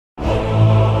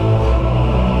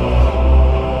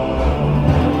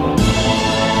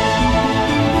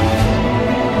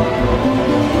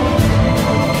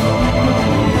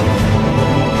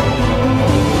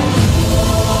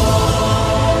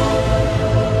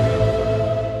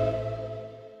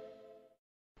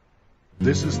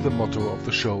This is the motto of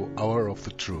the show Hour of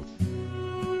the Truth.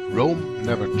 Rome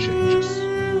never changes.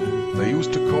 They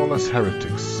used to call us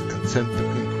heretics and sent the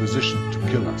Inquisition to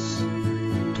kill us.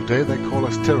 Today they call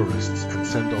us terrorists and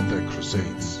send on their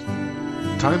crusades.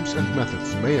 Times and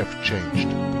methods may have changed,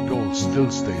 the goal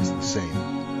still stays the same.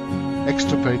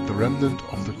 Extirpate the remnant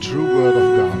of the true Word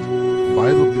of God,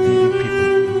 Bible-believing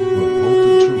people who uphold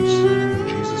the truth in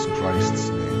Jesus Christ's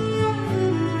name.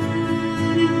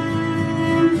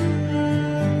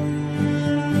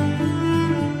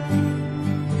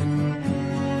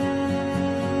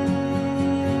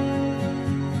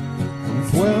 From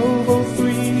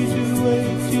 1203 to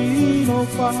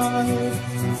 1805,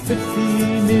 50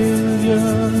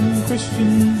 million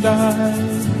Christians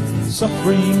died,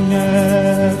 suffering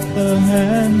at the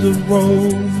hands of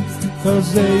Rome,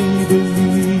 'cause they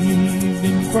believed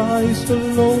in Christ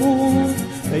alone.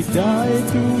 They died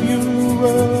through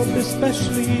Europe,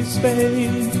 especially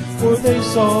Spain, for they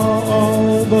saw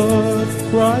all but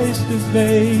Christ as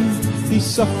vain. He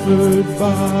suffered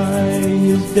by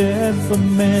his death for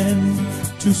men,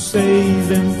 to save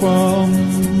them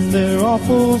from their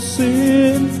awful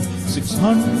sin.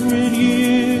 600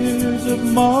 years of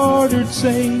martyred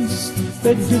saints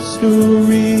that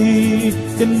history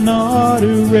cannot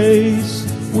erase.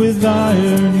 With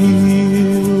iron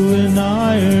heel and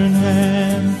iron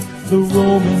hand, the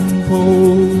Roman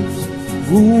popes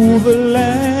rule the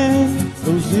land.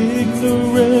 Those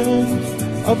ignorant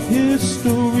of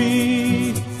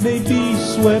history may be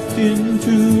swept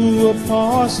into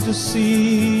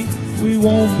apostasy. We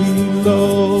won't be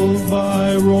lulled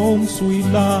by Rome's sweet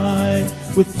lie,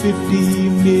 with 50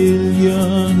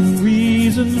 million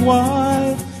reasons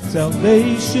why.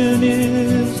 Salvation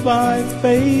is by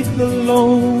faith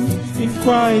alone, in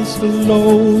Christ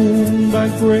alone, by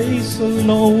grace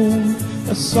alone.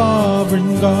 A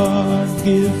sovereign God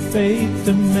give faith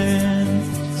to man.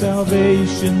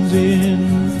 Salvation's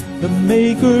in the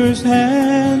Maker's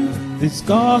hand. This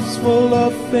gospel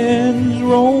offends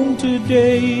Rome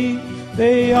today.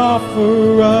 They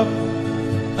offer up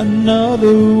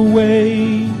another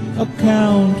way, a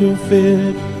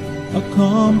counterfeit, a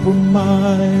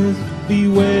compromise.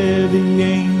 Beware the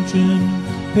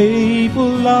ancient papal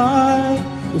lie,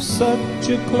 with such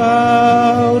a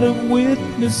cloud of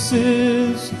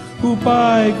witnesses who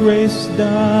by grace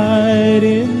died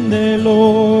in their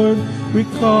Lord.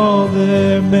 Recall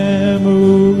their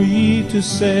memory to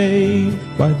say,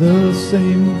 by the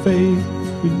same faith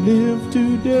we live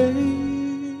today.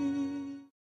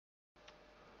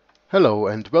 Hello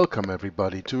and welcome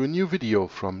everybody to a new video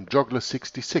from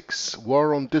Joggler66,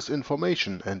 War on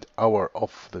Disinformation and Hour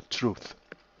of the Truth.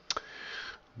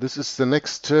 This is the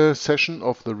next session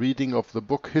of the reading of the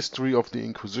book History of the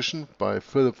Inquisition by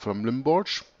Philip from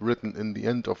Limborch, written in the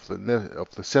end of the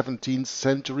 17th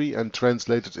century and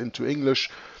translated into English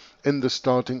in the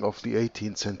starting of the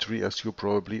 18th century, as you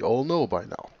probably all know by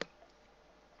now.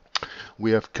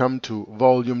 We have come to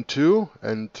volume 2,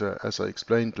 and as I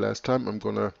explained last time, I'm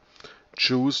gonna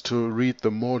choose to read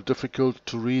the more difficult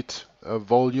to read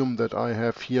volume that I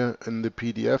have here in the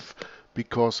PDF,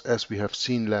 because as we have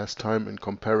seen last time in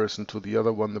comparison to the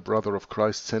other one the Brother of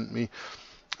Christ sent me,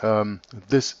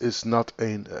 this is not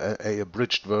a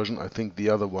abridged version. I think the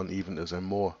other one even is a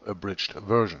more abridged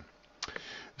version.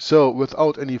 So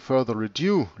without any further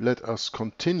ado, let us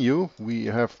continue. We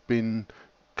have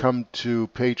come to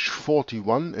page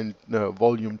 41 in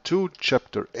volume 2,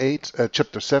 chapter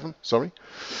 7,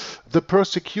 the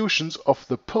persecutions of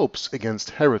the popes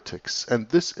against heretics. And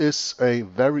this is a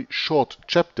very short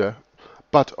chapter,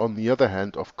 but on the other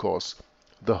hand, of course,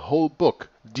 the whole book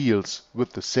deals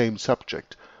with the same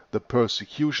subject, the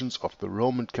persecutions of the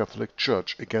Roman Catholic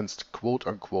Church against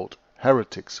quote-unquote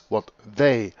heretics, what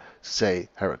they say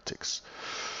heretics,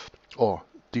 or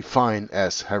define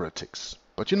as heretics.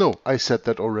 But you know, I said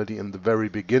that already in the very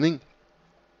beginning.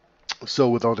 So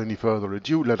without any further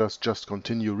ado, let us just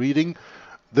continue reading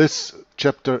this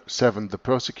chapter 7, the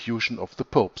persecution of the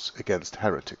popes against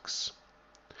heretics.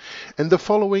 In the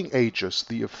following ages,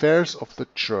 the affairs of the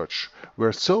Church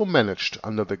were so managed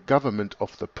under the government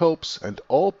of the popes and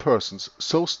all persons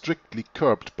so strictly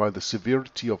curbed by the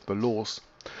severity of the laws,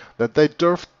 that they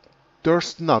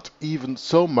durst not even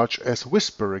so much as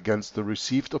whisper against the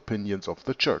received opinions of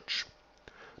the Church.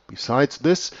 Besides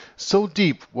this, so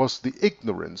deep was the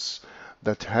ignorance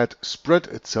that had spread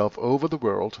itself over the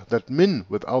world, that men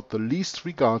without the least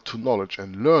regard to knowledge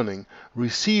and learning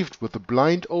received with a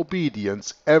blind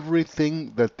obedience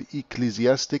everything that the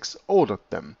ecclesiastics ordered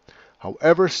them,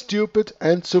 however stupid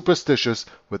and superstitious,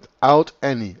 without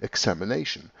any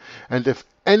examination. And if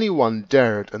any one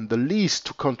dared in the least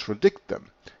to contradict them,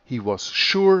 he was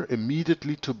sure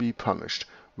immediately to be punished,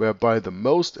 whereby the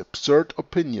most absurd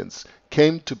opinions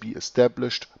came to be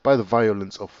established by the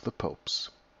violence of the popes.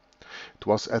 It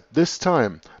was at this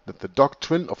time that the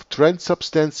doctrine of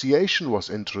transubstantiation was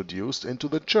introduced into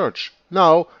the Church,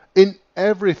 now in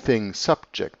everything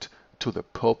subject to the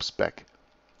Pope's beck.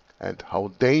 And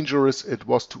how dangerous it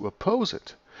was to oppose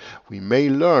it, we may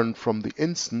learn from the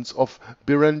instance of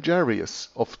Berengarius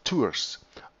of Tours,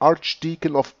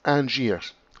 Archdeacon of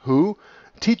Angers, who,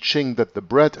 teaching that the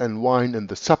bread and wine in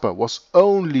the supper was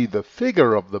only the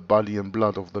figure of the body and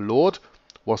blood of the Lord,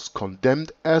 was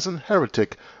condemned as an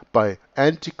heretic by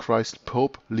Antichrist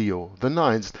Pope Leo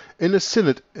IX in a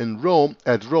synod in Rome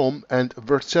and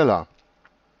Vercella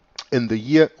in the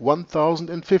year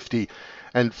 1050,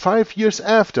 and 5 years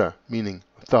after, meaning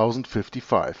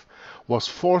 1055, was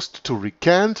forced to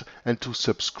recant and to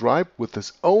subscribe with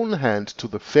his own hand to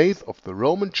the faith of the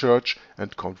Roman Church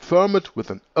and confirm it with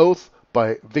an oath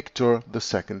by Victor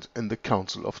II in the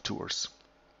Council of Tours.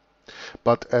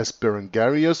 But as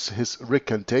Berengarius his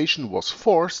recantation was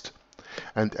forced,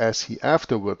 and as he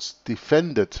afterwards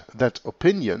defended that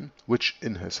opinion, which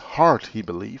in his heart he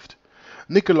believed,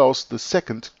 Nicolaus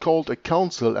II called a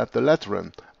council at the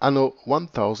Lateran, anno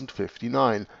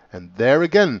 1059, and there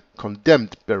again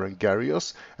condemned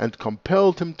Berengarius and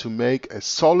compelled him to make a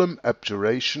solemn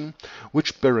abjuration,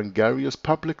 which Berengarius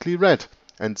publicly read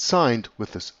and signed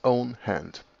with his own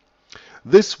hand.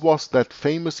 This was that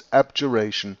famous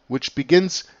abjuration which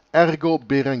begins Ergo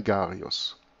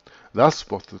Berengarius. Thus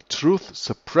was the truth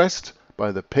suppressed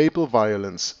by the papal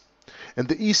violence. In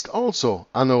the East also,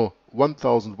 anno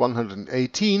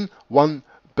 1118, one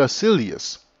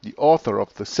Basilius, the author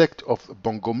of the sect of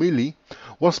Bongomili,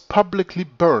 was publicly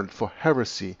burned for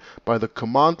heresy by the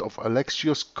command of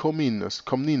Alexius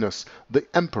Comnenus, the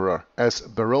emperor, as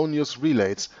Baronius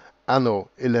relates, anno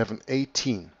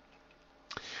 1118.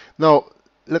 Now,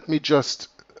 let me just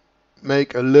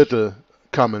make a little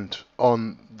comment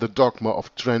on the dogma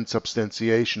of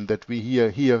transubstantiation that we hear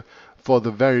here for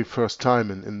the very first time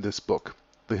in this book,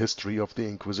 The History of the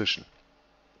Inquisition.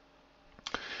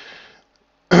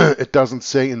 It doesn't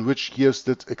say in which years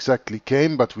that exactly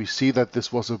came, but we see that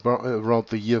this was around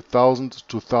the year 1000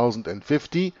 to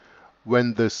 1050,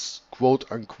 when this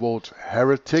quote-unquote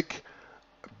heretic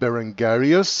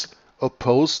Berengarius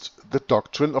opposed the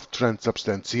doctrine of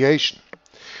transubstantiation.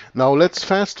 Now let's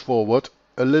fast forward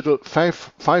a little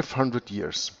 500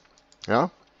 years. Yeah?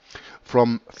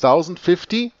 From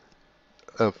 1050,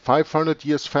 500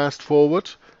 years fast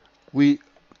forward, we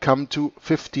come to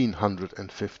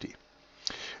 1550.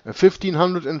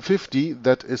 1550,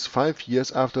 that is 5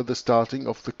 years after the starting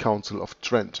of the Council of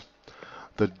Trent,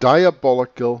 the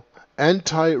diabolical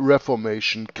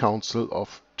anti-Reformation Council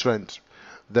of Trent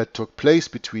that took place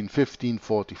between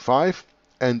 1545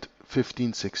 and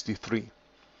 1563.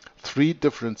 3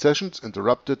 different sessions,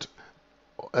 interrupted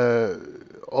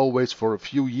always for a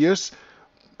few years,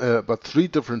 but 3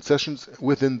 different sessions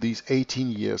within these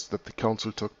 18 years that the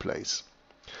council took place.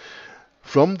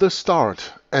 From the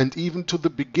start and even to the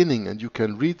beginning, and you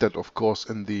can read that of course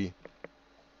in the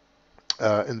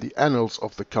annals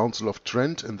of the Council of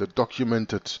Trent, in the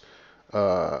documented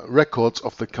records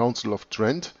of the Council of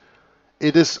Trent,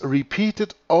 it is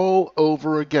repeated all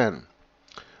over again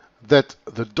that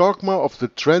the dogma of the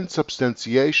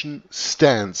transubstantiation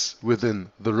stands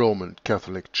within the Roman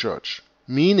Catholic Church,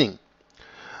 meaning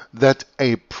that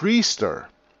a priester,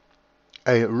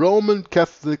 a Roman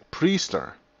Catholic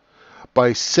priester,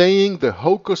 by saying the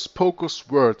hocus pocus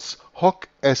words hoc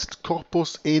est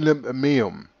corpus enim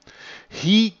meum,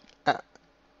 he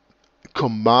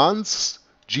commands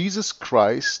Jesus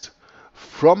Christ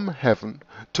from heaven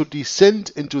to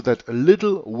descend into that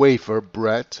little wafer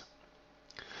bread,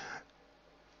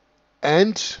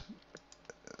 and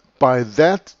by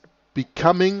that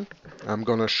becoming, I'm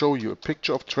going to show you a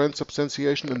picture of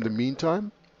transubstantiation in the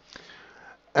meantime,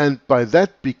 and by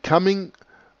that becoming,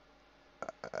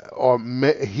 or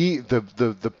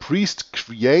the priest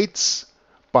creates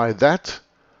by that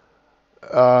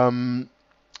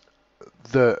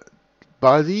the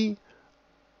body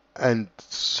and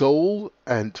soul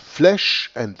and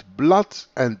flesh and blood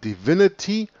and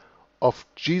divinity of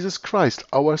Jesus Christ,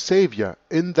 our Savior,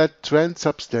 in that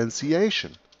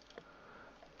transubstantiation.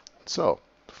 So,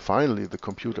 finally the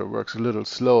computer works a little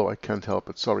slow, I can't help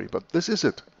it, sorry, but this is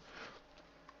it.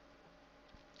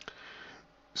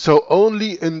 So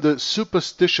only in the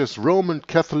superstitious Roman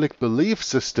Catholic belief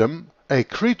system a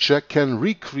creature can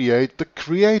recreate the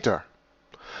Creator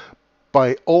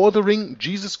by ordering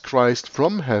Jesus Christ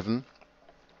from heaven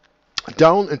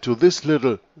down into this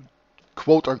little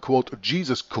quote-unquote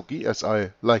Jesus cookie, as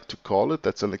I like to call it.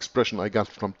 That's an expression I got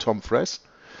from Tom Friess,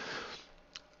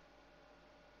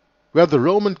 where the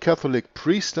Roman Catholic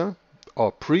priest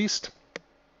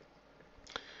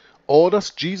orders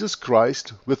Jesus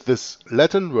Christ with this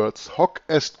Latin words hoc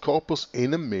est corpus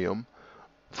enim meum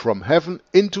from heaven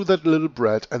into that little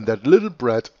bread, and that little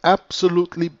bread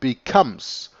absolutely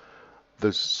becomes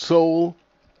the soul,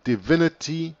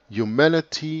 divinity,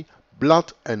 humanity,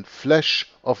 blood and flesh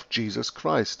of Jesus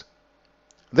Christ.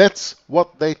 That's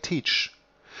what they teach.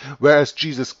 Whereas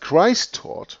Jesus Christ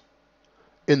taught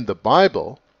in the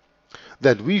Bible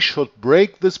that we should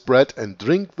break this bread and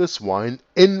drink this wine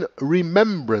in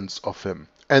remembrance of him.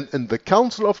 And in the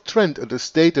Council of Trent it is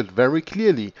stated very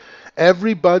clearly,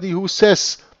 everybody who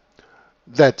says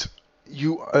that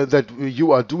you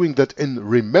are doing that in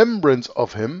remembrance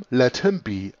of him, let him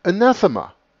be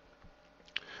anathema.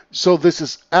 So this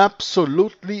is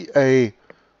absolutely a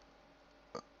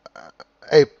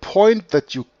point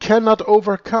that you cannot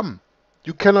overcome.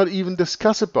 You cannot even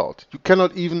discuss about. You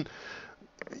cannot even...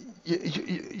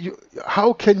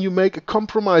 how can you make a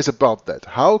compromise about that?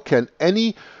 How can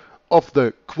any of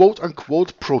the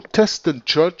quote-unquote Protestant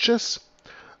churches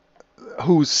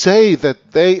who say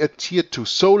that they adhere to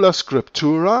sola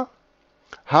scriptura,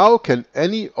 how can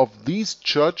any of these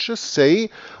churches say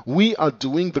we are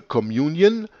doing the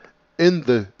communion in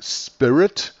the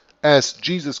Spirit as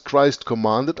Jesus Christ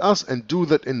commanded us and do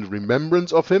that in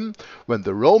remembrance of him, when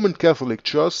the Roman Catholic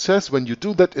Church says when you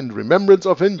do that in remembrance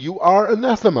of him, you are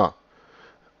anathema?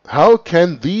 How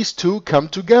can these two come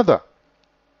together?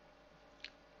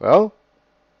 Well,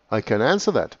 I can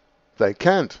answer that. They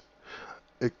can't.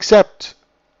 Except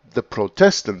the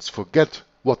Protestants forget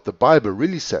what the Bible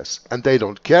really says, and they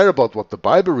don't care about what the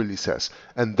Bible really says,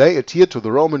 and they adhere to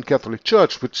the Roman Catholic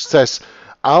Church, which says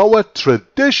our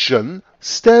tradition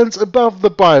stands above the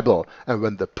Bible, and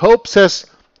when the Pope says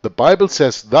the Bible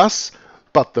says thus,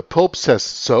 but the Pope says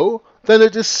so, then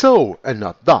it is so and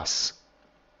not thus.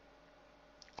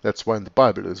 That's why in the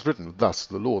Bible it is written, thus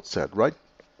the Lord said, right?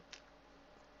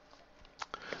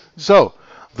 So,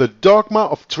 the dogma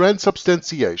of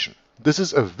transubstantiation. This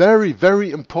is a very, very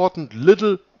important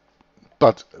little,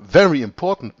 but very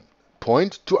important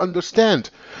point to understand.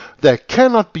 There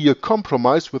cannot be a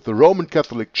compromise with the Roman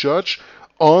Catholic Church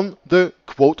on the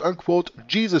quote-unquote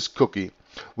Jesus cookie.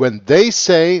 When they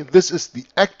say this is the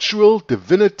actual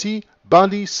divinity,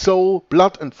 body, soul,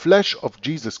 blood and flesh of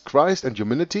Jesus Christ and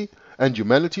humanity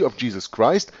of Jesus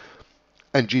Christ,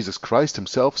 and Jesus Christ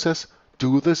himself says,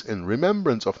 do this in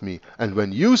remembrance of me. And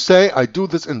when you say, I do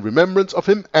this in remembrance of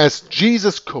him, as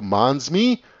Jesus commands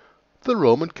me, the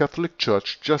Roman Catholic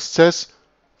Church just says,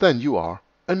 then you are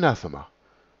anathema.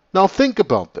 Now think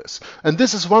about this. And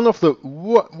this is one of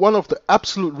the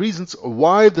absolute reasons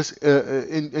why this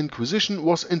Inquisition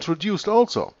was introduced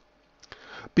also.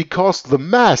 Because the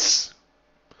Mass,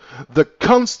 the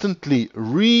constantly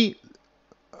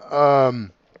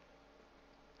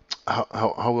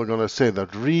how we're going to say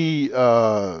that,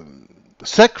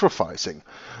 sacrificing,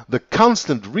 the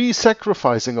constant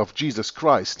re-sacrificing of Jesus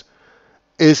Christ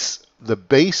is the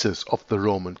basis of the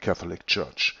Roman Catholic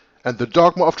Church. And the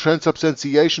dogma of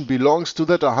transubstantiation belongs to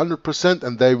that 100%,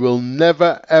 and they will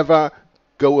never ever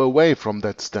go away from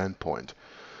that standpoint.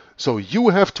 So you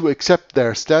have to accept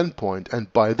their standpoint,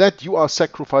 and by that you are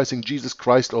sacrificing Jesus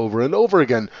Christ over and over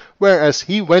again, whereas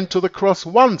he went to the cross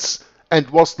once and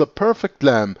was the perfect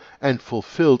lamb and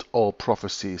fulfilled all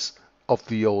prophecies of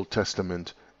the Old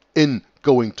Testament in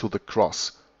going to the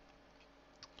cross.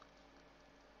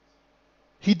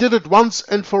 He did it once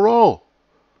and for all.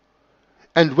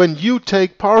 And when you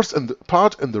take part in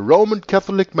the Roman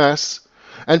Catholic Mass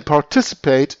and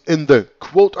participate in the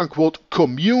quote-unquote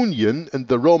communion in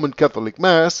the Roman Catholic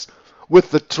Mass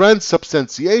with the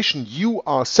transubstantiation, you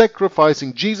are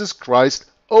sacrificing Jesus Christ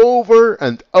over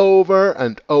and over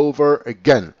and over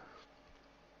again.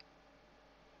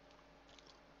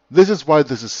 This is why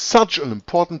this is such an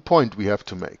important point we have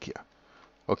to make here.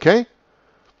 Okay?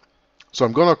 So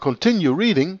I'm going to continue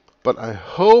reading, but I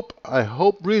hope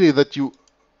really that you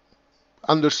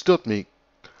understood me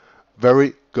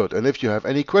very good. And if you have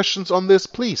any questions on this,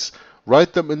 please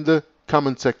write them in the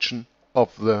comment section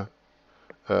of the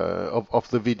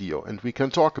video, and we can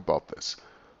talk about this.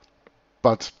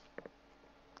 But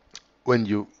when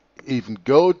you even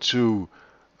go to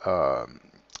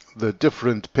the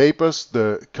different papers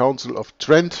the Council of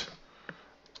Trent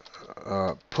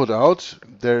put out,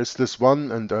 there's this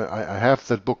one, and I have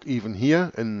that book even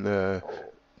here in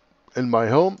my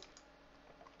home,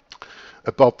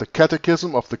 about the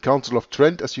Catechism of the Council of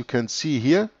Trent, as you can see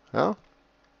here. Yeah?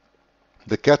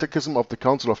 The Catechism of the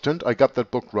Council of Trent, I got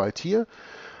that book right here.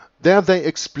 There they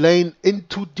explain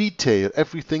into detail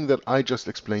everything that I just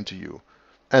explained to you.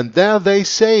 And there they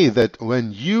say that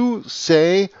when you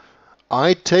say,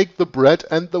 I take the bread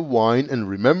and the wine in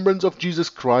remembrance of Jesus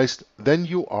Christ, then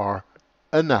you are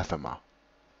anathema.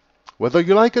 Whether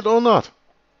you like it or not.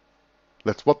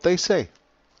 That's what they say.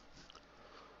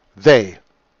 They,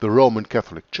 the Roman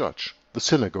Catholic Church, the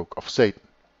synagogue of Satan.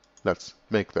 Let's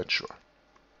make that sure.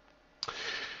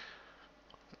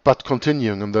 But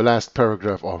continuing in the last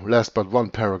paragraph, or last but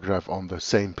one paragraph on the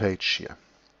same page here.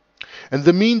 In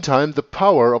the meantime, the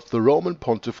power of the Roman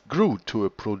pontiff grew to a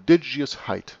prodigious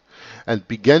height, and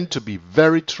began to be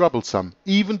very troublesome,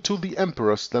 even to the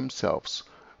emperors themselves.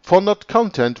 For not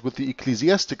content with the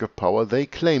ecclesiastical power, they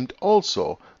claimed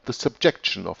also the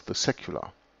subjection of the secular.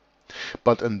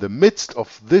 But in the midst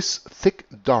of this thick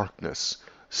darkness,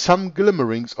 some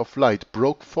glimmerings of light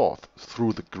broke forth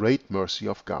through the great mercy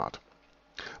of God.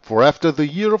 For after the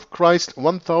year of Christ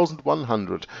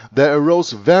 1100, there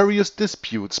arose various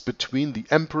disputes between the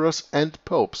emperors and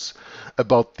popes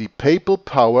about the papal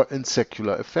power in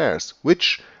secular affairs,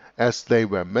 which, as they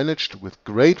were managed with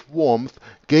great warmth,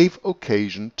 gave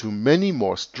occasion to many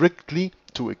more strictly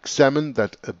to examine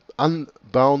that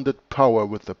unbounded power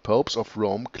which the popes of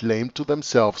Rome claimed to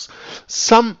themselves.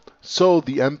 Some of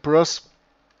the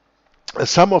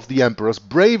emperors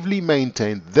bravely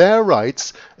maintained their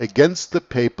rights against the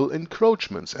papal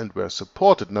encroachments, and were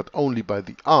supported not only by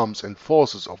the arms and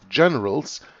forces of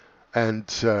generals and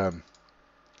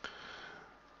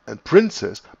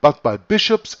princes, but by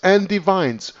bishops and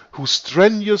divines, who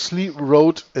strenuously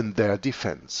wrote in their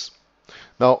defense.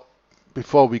 Now,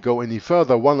 before we go any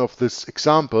further, one of these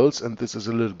examples, and this is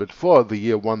a little bit for the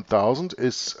year 1000,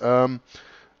 is the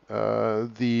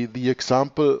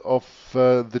example of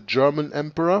the German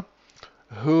emperor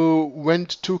who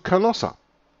went to Canossa.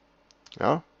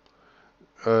 Yeah,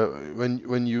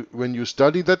 when you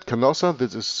study that Canossa,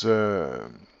 this is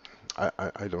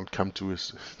I don't come to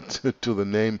to the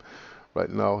name right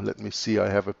now. Let me see. I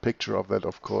have a picture of that,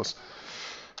 of course.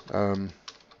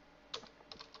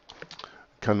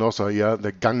 Canossa, yeah,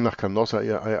 the Gang nach Canossa.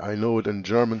 Yeah, I know it in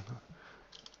German,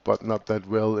 but not that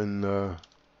well in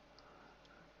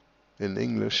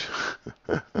English.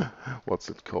 What's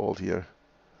it called here?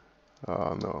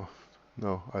 No,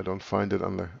 I don't find it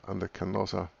under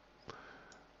Canossa.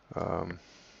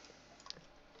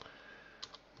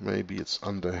 Maybe it's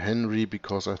under Henry,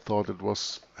 because I thought it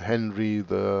was Henry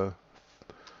the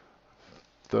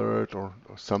Third or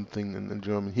something in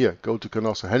German. Here, go to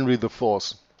Canossa. Henry the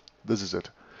Fourth. This is it.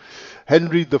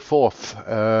 Henry the Fourth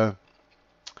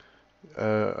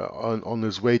on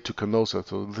his way to Canossa.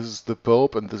 So this is the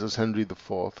Pope, and this is Henry the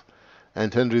Fourth.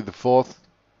 And Henry the Fourth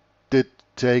did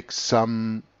take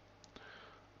some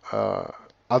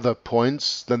other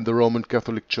points than the Roman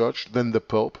Catholic Church, than the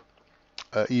Pope.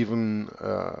 Even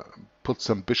put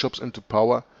some bishops into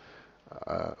power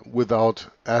without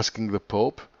asking the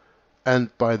Pope,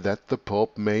 and by that the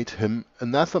Pope made him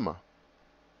anathema.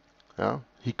 Yeah?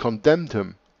 He condemned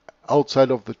him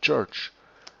outside of the church,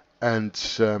 and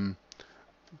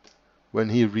when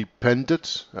he repented,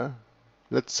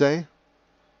 let's say,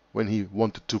 when he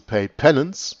wanted to pay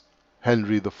penance,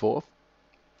 Henry IV,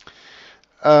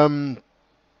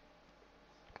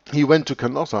 he went to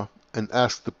Canossa and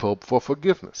asked the Pope for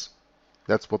forgiveness.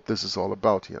 That's what this is all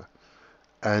about here.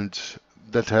 And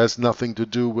that has nothing to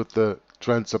do with the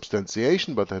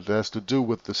transubstantiation, but it has to do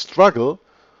with the struggle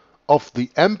of the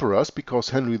emperors, because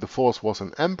Henry IV was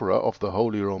an emperor of the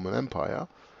Holy Roman Empire.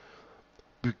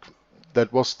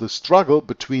 That was the struggle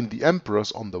between the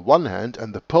emperors on the one hand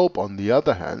and the Pope on the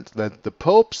other hand, that the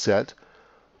Pope said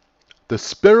the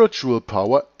spiritual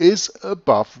power is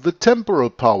above the temporal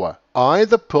power. I,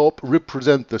 the Pope,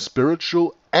 represent the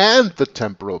spiritual and the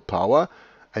temporal power,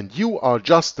 and you are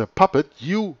just a puppet,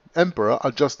 you, Emperor,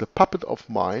 are just a puppet of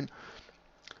mine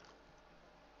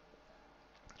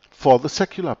for the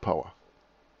secular power.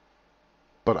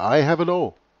 But I have it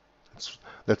all.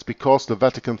 That's because the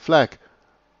Vatican flag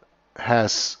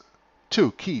has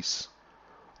two keys.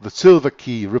 The silver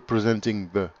key representing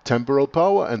the temporal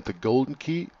power, and the golden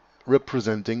key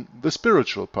representing the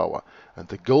spiritual power. And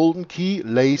the golden key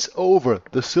lays over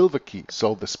the silver key,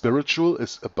 so the spiritual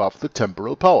is above the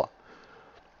temporal power.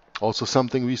 Also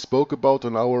something we spoke about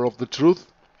on Hour of the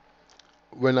Truth,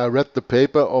 when I read the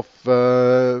paper of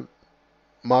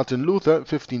Martin Luther,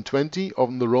 1520,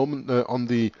 on the Roman, on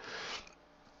the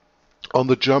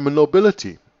German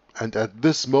nobility. And at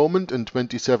this moment in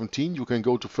 2017, you can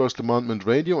go to First Amendment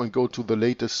Radio and go to the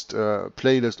latest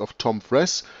playlist of Tom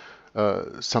Fress,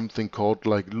 something called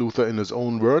like Luther in his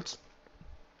own words.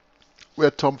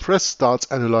 where Tom Friess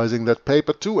starts analyzing that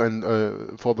paper too,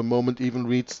 and for the moment even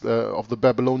reads of the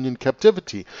Babylonian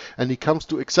captivity, and he comes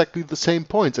to exactly the same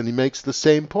points, and he makes the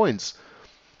same points,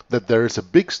 that there is a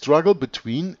big struggle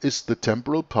between, is the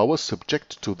temporal power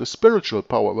subject to the spiritual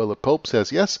power? Well, the Pope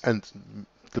says yes, and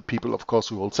the people, of course,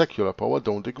 who hold secular power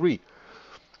don't agree.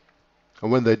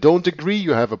 And when they don't agree,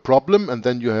 you have a problem, and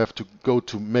then you have to go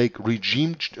to make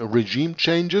regime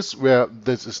changes where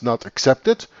this is not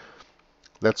accepted.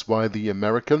 That's why the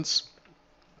Americans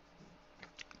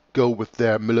go with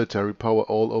their military power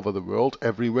all over the world,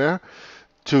 everywhere,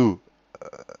 to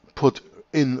put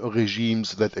in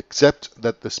regimes that accept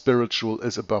that the spiritual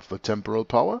is above the temporal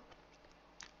power.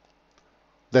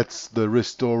 That's the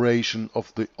restoration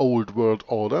of the old world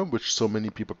order, which so many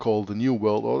people call the new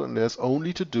world order, and it has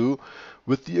only to do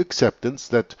with the acceptance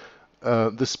that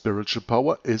the spiritual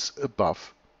power is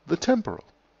above the temporal.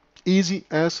 Easy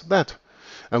as that.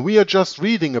 And we are just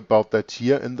reading about that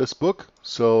here in this book,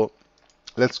 so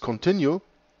let's continue.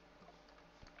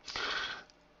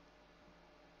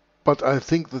 But I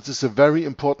think this is a very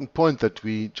important point that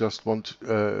we just want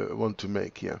to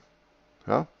make here.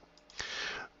 Yeah?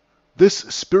 This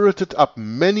spirited up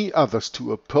many others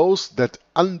to oppose that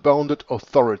unbounded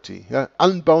authority. Yeah?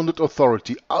 Unbounded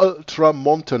authority,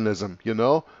 ultramontanism, you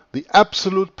know, the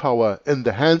absolute power in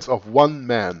the hands of one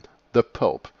man, the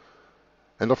Pope.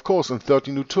 And of course, in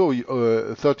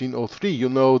 1303, you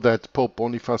know that Pope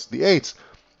Boniface VIII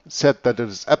said that it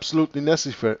is absolutely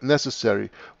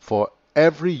necessary for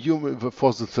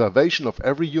the salvation of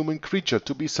every human creature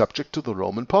to be subject to the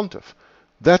Roman Pontiff.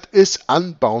 That is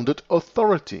unbounded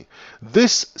authority.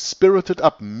 This spirited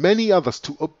up many others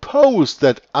to oppose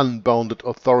that unbounded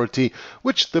authority,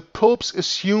 which the popes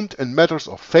assumed in matters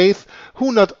of faith,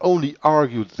 who not only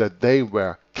argued that they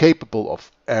were capable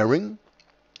of erring,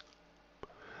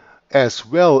 as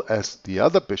well as the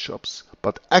other bishops,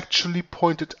 but actually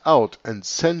pointed out and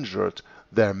censured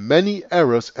their many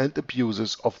errors and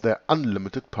abuses of their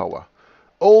unlimited power.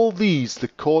 All these the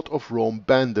court of Rome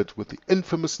banded with the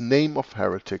infamous name of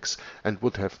heretics, and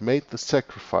would have made the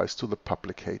sacrifice to the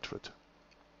public hatred.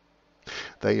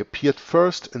 They appeared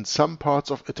first in some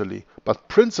parts of Italy, but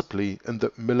principally in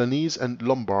the Milanese and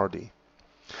Lombardy.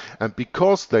 And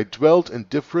because they dwelt in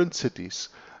different cities,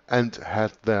 and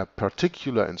had their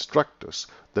particular instructors,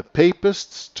 the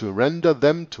papists, to render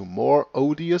them to more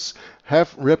odious,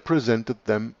 have represented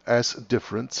them as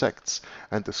different sects,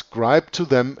 and ascribed to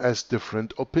them as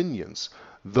different opinions,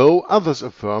 though others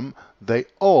affirm they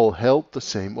all held the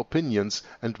same opinions,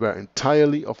 and were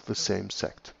entirely of the same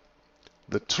sect.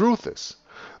 The truth is,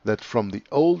 that from the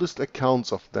oldest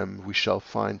accounts of them we shall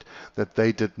find that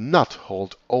they did not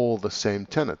hold all the same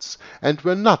tenets, and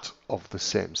were not of the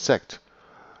same sect,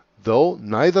 though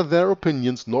neither their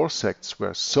opinions nor sects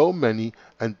were so many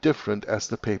and different as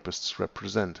the papists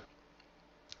represent.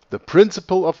 The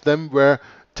principal of them were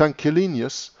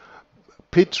Tancellinius,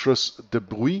 Petrus de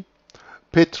Bruy,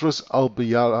 Petrus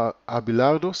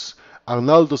Abelardus,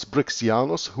 Arnaldus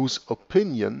Brixianus, whose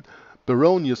opinion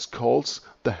Baronius calls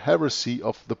the heresy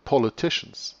of the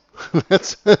politicians.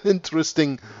 That's an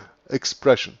interesting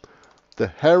expression. The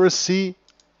heresy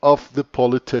of the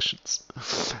politicians.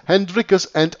 Hendricus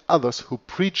and others who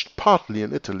preached partly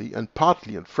in Italy and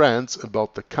partly in France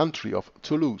about the country of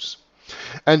Toulouse.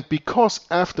 And because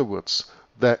afterwards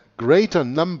the greater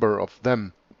number of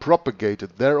them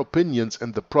propagated their opinions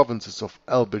in the provinces of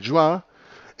Albigeois,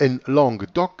 in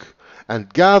Languedoc,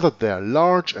 and gathered there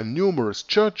large and numerous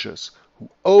churches, who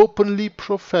openly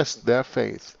professed their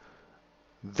faith,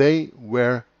 they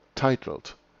were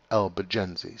titled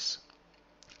Albigenses.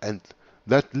 And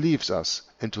that leaves us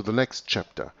into the next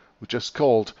chapter, which is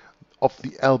called Of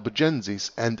the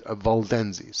Albigenses and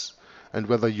Waldenses. And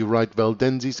whether you write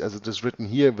Waldenses as it is written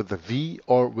here with a V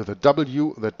or with a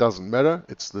W, that doesn't matter,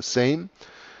 it's the same.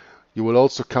 You will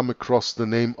also come across the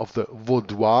name of the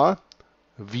Vaudois,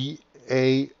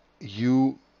 V-A-U-D-O-I-S,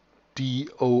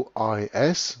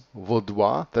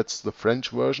 Vaudois, that's the French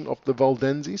version of the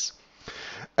Waldenses.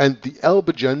 And the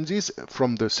Albigenses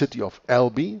from the city of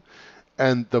Albi,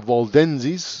 and the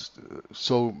Waldenses,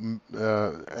 so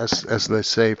as they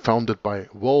say, founded by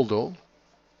Waldo,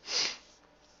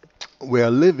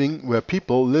 were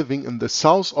people living in the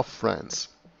south of France,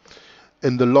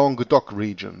 in the Languedoc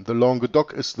region. The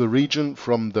Languedoc is the region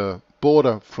from the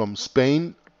border from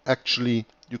Spain. Actually,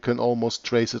 you can almost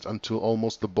trace it until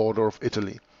almost the border of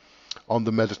Italy, on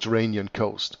the Mediterranean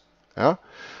coast. Yeah?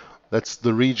 That's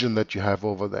the region that you have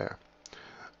over there.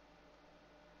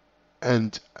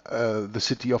 And the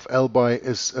city of Albi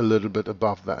is a little bit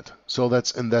above that. So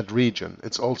that's in that region.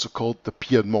 It's also called the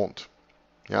Piedmont.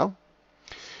 Yeah?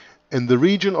 In the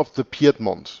region of the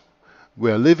Piedmont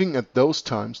were living at those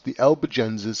times the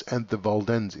Albigenses and the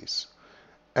Waldenses.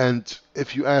 And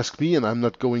if you ask me, and I'm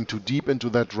not going too deep into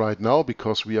that right now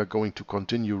because we are going to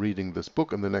continue reading this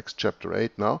book in the next chapter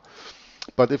 8 now,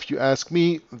 but if you ask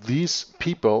me, these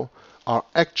people are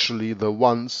actually the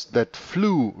ones that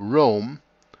flew Rome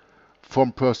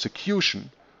from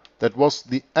persecution. That was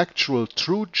the actual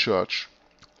true church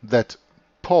that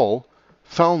Paul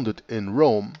founded in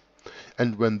Rome,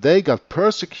 and when they got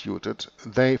persecuted,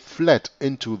 they fled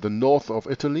into the north of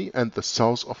Italy and the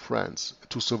south of France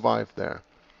to survive there.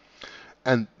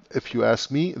 And if you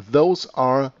ask me, those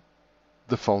are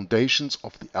the foundations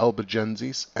of the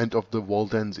Albigenses and of the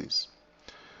Waldenses.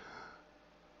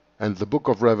 And the book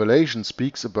of Revelation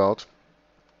speaks about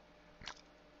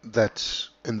that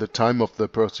in the time of the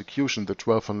persecution, the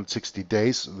 1260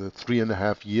 days, the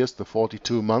 3.5 years, the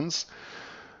 42 months,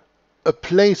 a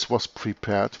place was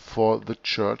prepared for the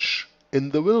church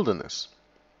in the wilderness.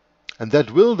 And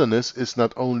that wilderness is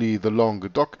not only the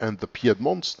Languedoc and the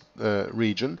Piedmont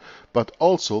region, but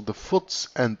also the foots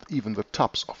and even the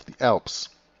tops of the Alps,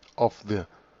 of the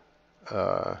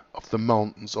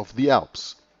mountains of the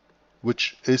Alps,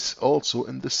 which is also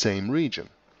in the same region.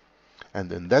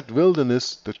 And in that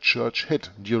wilderness the church hid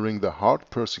during the hard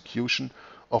persecution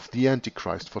of the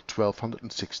Antichrist for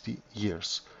 1260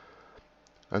 years.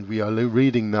 And we are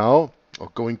reading now, or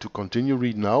going to continue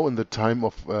read now, in the time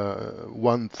of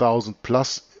 1000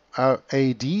 plus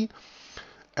AD,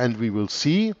 and we will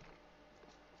see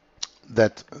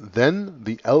that then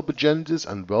the Albigenses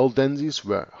and Waldenses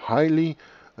were highly,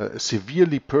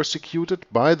 severely persecuted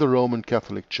by the Roman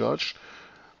Catholic Church.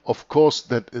 Of course,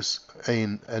 that is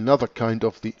another kind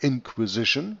of the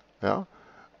Inquisition, yeah?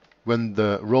 When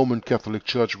the Roman Catholic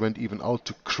Church went even out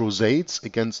to crusades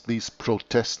against these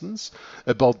Protestants,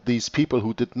 about these people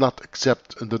who did not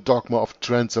accept the dogma of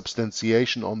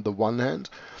transubstantiation on the one hand,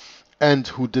 and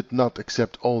who did not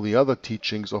accept all the other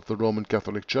teachings of the Roman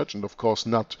Catholic Church, and of course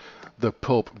not the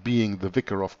Pope being the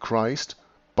vicar of Christ,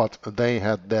 but they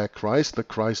had their Christ, the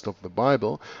Christ of the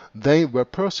Bible. They were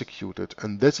persecuted,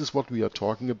 and this is what we are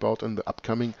talking about in the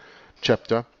upcoming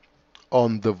chapter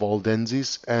on the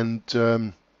Waldenses and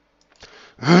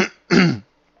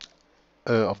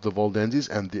of the Waldenses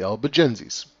and the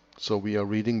Albigenses. So we are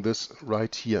reading this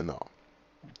right here now.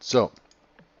 So,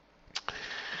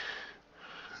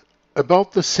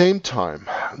 about the same time,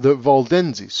 the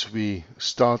Waldenses, we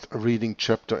start reading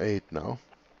chapter 8 now,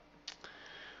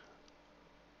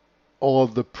 or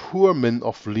the poor men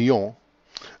of Lyon,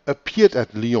 appeared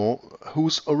at Lyon,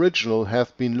 whose original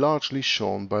hath been largely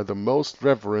shown by the most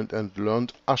reverend and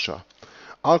learned Usher,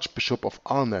 Archbishop of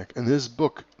Arnac, in his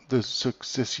book De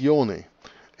Successione,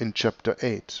 in chapter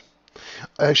 8.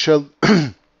 I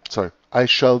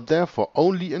shall therefore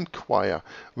only inquire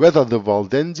whether the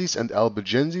Waldenses and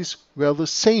Albigenses were the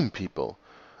same people,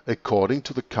 according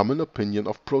to the common opinion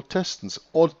of Protestants,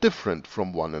 or different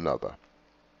from one another.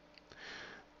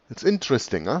 It's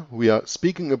interesting, huh? We are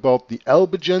speaking about the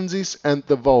Albigenses and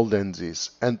the Waldenses,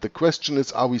 and the question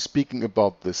is, are we speaking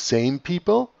about the same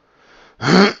people?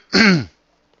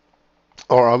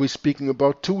 Or are we speaking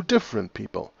about two different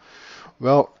people?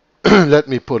 Well, let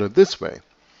me put it this way.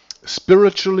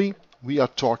 Spiritually, we are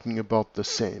talking about the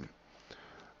same.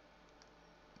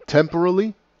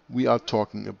 Temporally, we are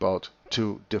talking about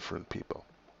two different people.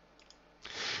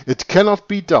 It cannot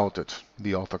be doubted,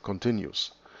 the author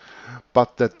continues,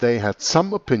 but that they had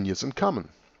some opinions in common.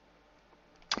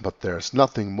 But there is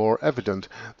nothing more evident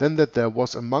than that there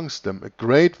was amongst them a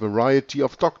great variety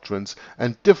of doctrines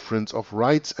and difference of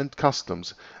rites and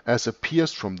customs, as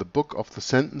appears from the book of the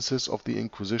sentences of the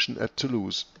Inquisition at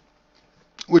Toulouse,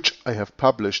 which I have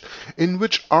published, in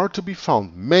which are to be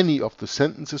found many of the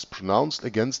sentences pronounced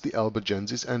against the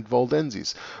Albigenses and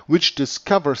Waldenses, which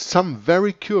discover some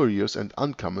very curious and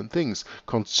uncommon things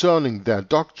concerning their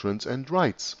doctrines and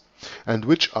rites, and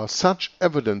which are such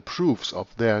evident proofs of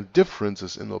their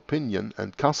differences in opinion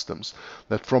and customs,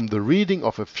 that from the reading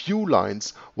of a few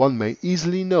lines one may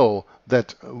easily know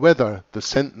that whether the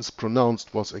sentence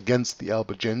pronounced was against the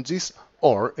Albigenses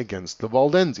or against the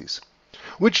Waldenses,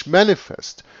 which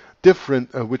manifest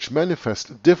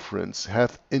difference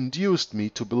hath induced me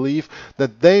to believe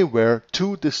that they were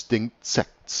two distinct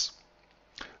sects,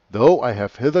 though I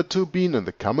have hitherto been in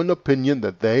the common opinion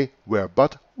that they were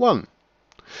but one.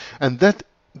 And that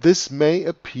this may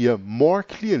appear more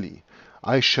clearly,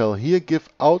 I shall here give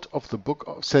out of the book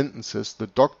of sentences the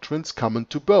doctrines common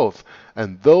to both,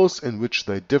 and those in which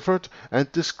they differed,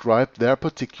 and describe their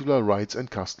particular rites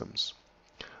and customs.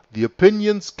 The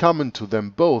opinions common to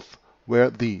them both were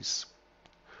these.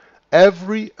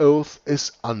 every oath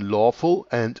is unlawful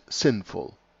and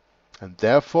sinful, and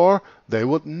therefore they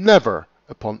would never,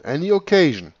 upon any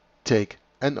occasion, take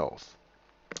an oath.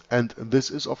 And this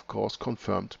is of course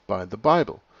confirmed by the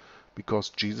Bible, because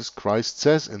Jesus Christ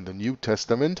says in the New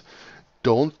Testament,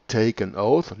 don't take an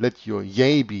oath, let your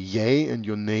yea be yea and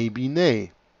your nay be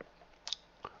nay.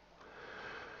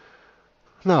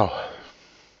 Now,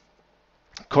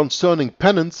 concerning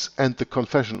penance and the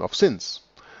confession of sins,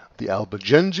 the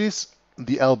Albigenses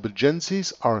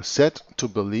are said to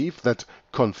believe that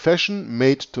confession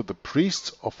made to the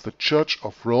priests of the Church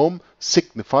of Rome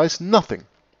signifies nothing,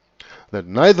 that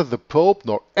neither the Pope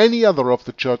nor any other of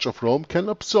the Church of Rome can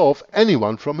absolve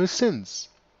anyone from his sins,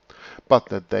 but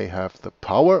that they have the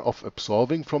power of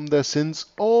absolving from their sins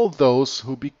all those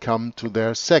who become to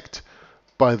their sect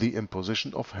by the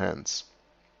imposition of hands.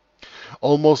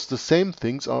 Almost the same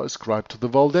things are ascribed to the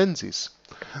Waldenses,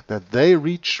 that they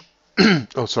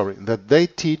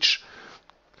teach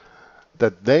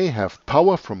that they have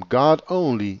power from God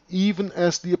only, even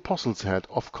as the apostles had,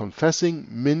 of confessing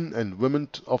men and women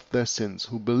of their sins,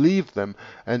 who believe them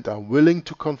and are willing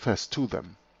to confess to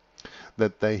them,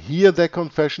 that they hear their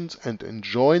confessions and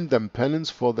enjoin them penance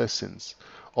for their sins,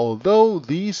 although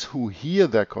these who hear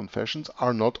their confessions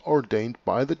are not ordained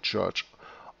by the church,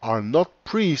 are not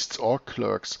priests or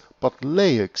clerks, but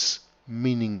laics,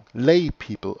 meaning lay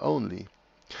people only.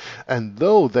 And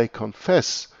though they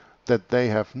confess that they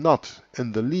have not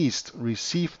in the least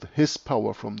received his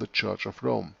power from the Church of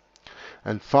Rome.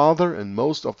 And farther, in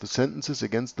most of the sentences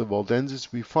against the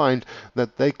Waldenses, we find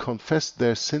that they confessed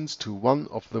their sins to one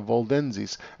of the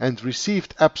Waldenses, and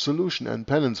received absolution and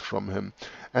penance from him,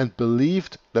 and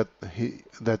believed that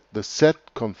the said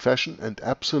confession and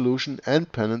absolution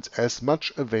and penance as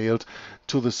much availed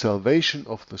to the salvation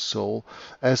of the soul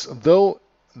as though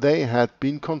they had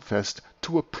been confessed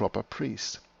to a proper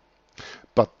priest.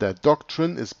 But their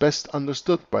doctrine is best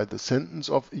understood by the sentence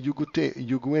of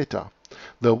Jugueta,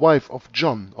 the wife of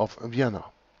John of Vienna,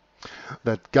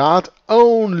 that God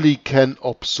only can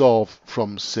absolve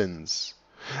from sins,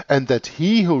 and that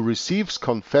he who receives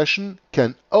confession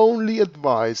can only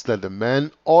advise that a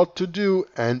man ought to do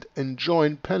and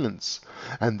enjoin penance,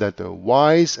 and that a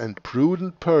wise and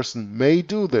prudent person may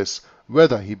do this,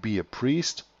 whether he be a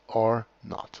priest or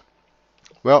not.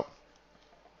 Well,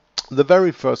 the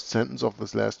very first sentence of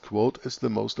this last quote is the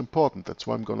most important. That's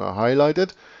why I'm going to highlight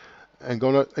it and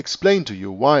going to explain to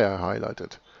you why I highlight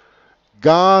it.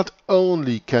 God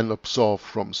only can absolve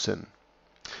from sin.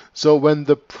 So when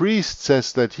the priest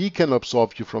says that he can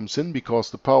absolve you from sin because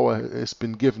the power has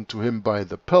been given to him by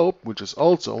the Pope, which is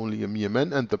also only a mere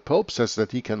man, and the Pope says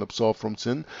that he can absolve from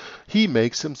sin, he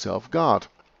makes himself God.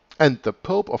 And the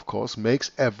Pope, of course,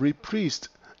 makes every priest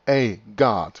a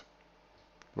God.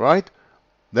 Right?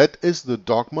 That is the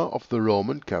dogma of the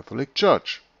Roman Catholic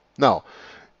Church. Now,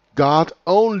 God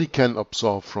only can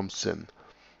absolve from sin.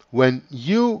 When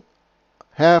you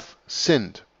have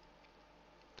sinned,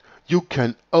 you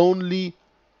can only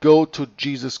go to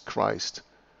Jesus Christ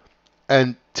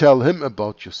and tell him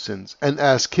about your sins and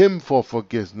ask him for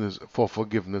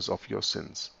forgiveness of your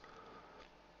sins.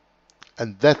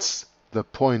 And that's the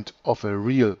point of a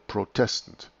real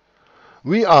Protestant.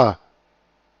 We are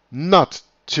not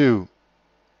to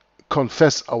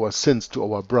confess our sins to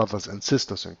our brothers and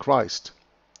sisters in Christ.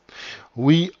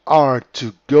 We are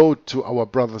to go to our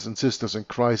brothers and sisters in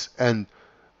Christ and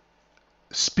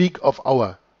speak of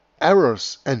our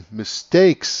errors and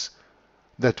mistakes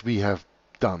that we have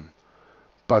done.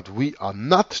 But we are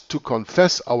not to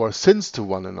confess our sins to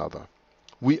one another.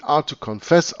 We are to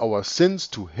confess our sins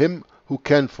to him who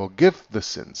can forgive the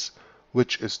sins,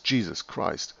 which is Jesus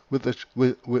Christ,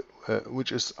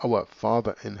 which is our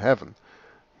Father in heaven.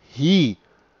 He,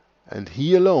 and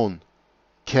he alone,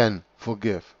 can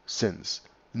forgive sins.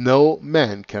 No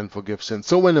man can forgive sins.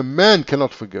 So when a man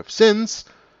cannot forgive sins,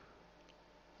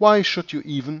 why should you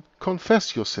even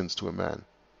confess your sins to a man?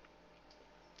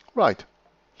 Right,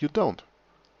 you don't.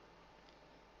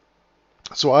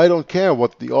 So I don't care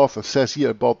what the author says here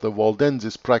about the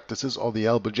Waldenses practices or the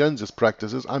Albigenses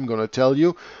practices. I'm going to tell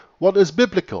you what is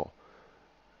biblical.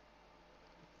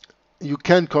 You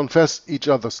can confess each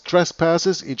other's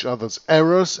trespasses, each other's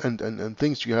errors, and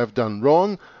things you have done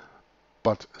wrong,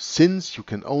 but sins you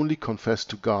can only confess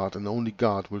to God, and only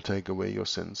God will take away your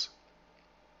sins.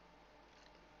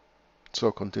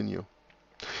 So continue.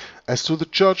 As to the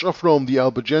Church of Rome, the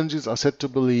Albigenses are said to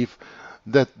believe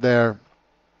that there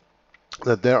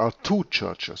are two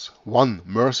churches, one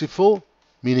merciful,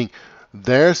 meaning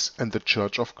theirs, and the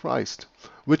Church of Christ,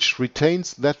 which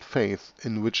retains that faith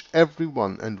in which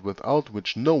everyone and without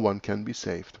which no one can be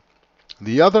saved.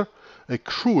 The other, a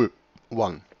cruel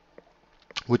one,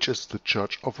 which is the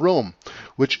Church of Rome,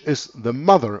 which is the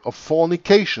mother of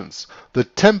fornications, the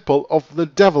temple of the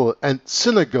devil and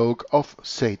synagogue of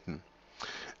Satan,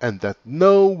 and that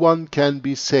no one can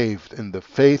be saved in the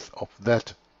faith of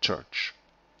that church.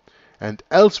 And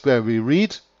elsewhere we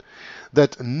read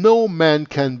that no man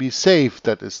can be saved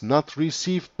that is not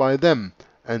received by them,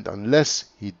 and unless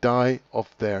he die of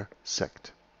their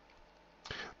sect.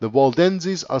 The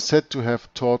Waldenses are said to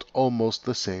have taught almost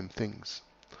the same things.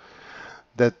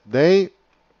 That they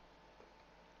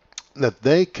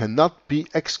cannot be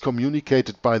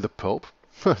excommunicated by the Pope,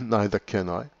 neither can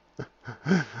I.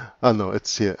 Oh no,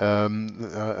 it's here.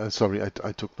 Sorry,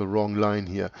 I took the wrong line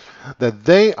here. That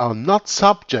they are not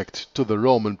subject to the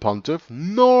Roman Pontiff,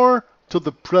 nor to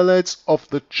the prelates of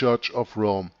the Church of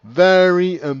Rome.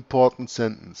 Very important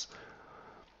sentence.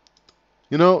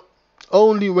 You know,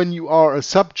 only when you are a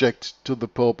subject to the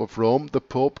Pope of Rome, the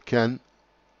Pope can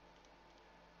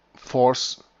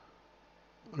force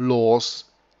laws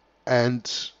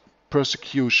and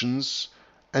persecutions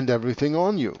and everything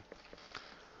on you.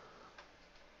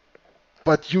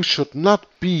 But you should not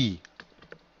be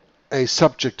a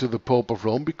subject to the Pope of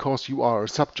Rome because you are a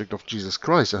subject of Jesus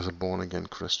Christ as a born-again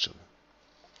Christian.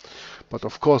 But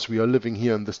of course we are living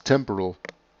here in this temporal,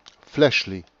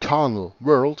 fleshly, carnal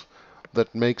world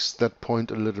that makes that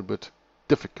point a little bit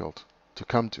difficult to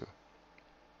come to.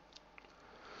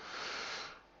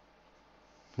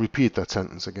 Repeat that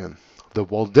sentence again. The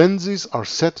Waldenses are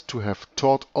said to have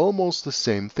taught almost the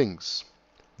same things,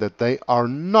 that they are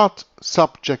not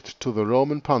subject to the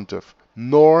Roman Pontiff,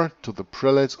 nor to the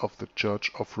prelates of the Church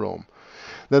of Rome,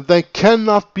 that they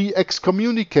cannot be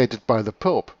excommunicated by the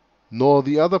Pope, nor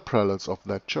the other prelates of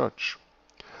that church,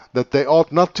 that they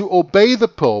ought not to obey the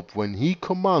Pope when he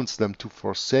commands them to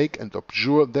forsake and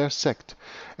abjure their sect,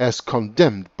 as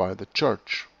condemned by the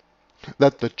Church,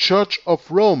 that the Church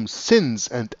of Rome sins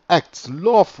and acts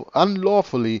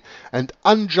unlawfully and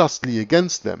unjustly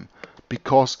against them,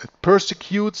 because it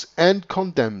persecutes and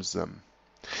condemns them,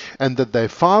 and that they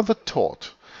farther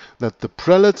taught that the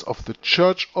prelates of the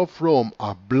Church of Rome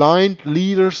are blind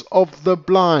leaders of the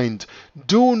blind,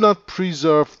 do not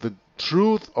preserve the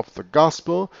truth of the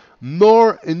gospel,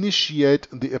 nor initiate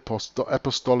the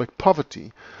apostolic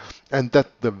poverty, and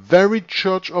that the very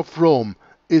Church of Rome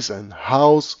is an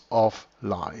house of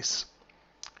lies.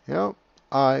 Yeah,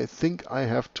 I think I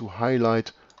have to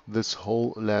highlight this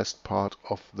whole last part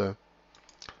of the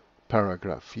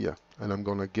paragraph here, and I'm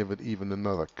going to give it even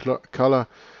another color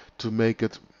to make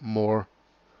it more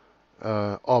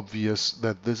obvious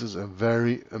that this is a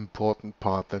very important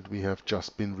part that we have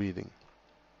just been reading.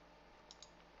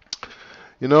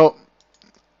 You know,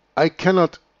 I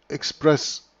cannot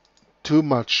express too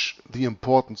much the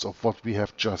importance of what we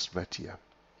have just read here.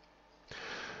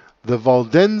 The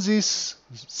Waldenses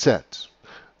said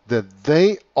that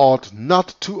they ought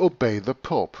not to obey the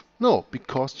Pope. No,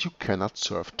 because you cannot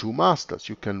serve two masters.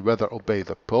 You can rather obey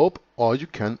the Pope or you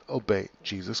can obey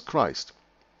Jesus Christ,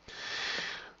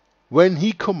 when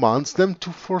he commands them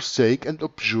to forsake and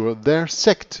abjure their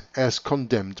sect as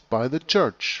condemned by the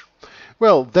Church.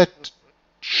 Well, that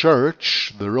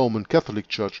Church, the Roman Catholic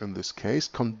Church in this case,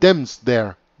 condemns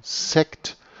their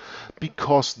sect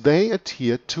because they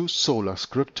adhere to sola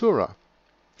scriptura,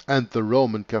 and the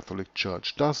Roman Catholic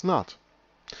Church does not.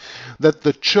 That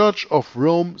the Church of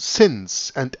Rome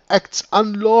sins and acts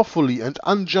unlawfully and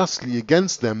unjustly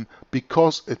against them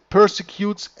because it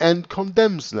persecutes and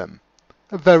condemns them.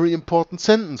 A very important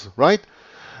sentence, right?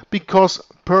 Because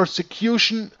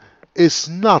persecution is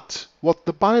not what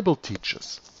the Bible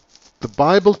teaches. The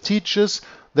Bible teaches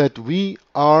that we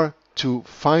are to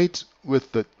fight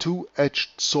with the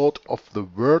two-edged sword of the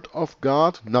Word of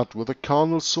God, not with a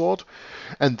carnal sword,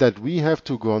 and that we have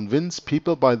to convince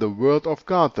people by the Word of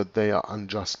God that they are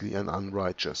unjustly and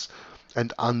unrighteous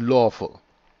and unlawful,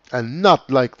 and not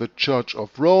like the Church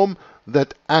of Rome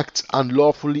that acts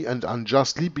unlawfully and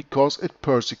unjustly because it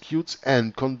persecutes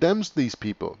and condemns these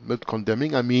people. With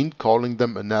condemning, I mean calling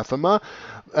them anathema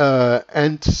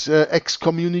and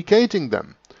excommunicating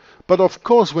them. But of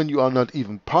course, when you are not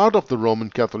even part of the Roman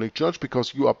Catholic Church,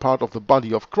 because you are part of the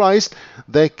body of Christ,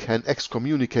 they can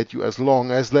excommunicate you as long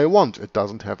as they want. It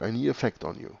doesn't have any effect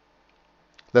on you.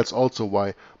 That's also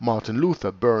why Martin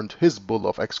Luther burned his bull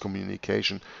of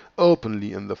excommunication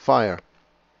openly in the fire,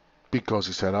 because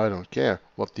he said, I don't care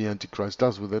what the Antichrist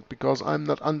does with it, because I'm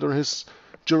not under his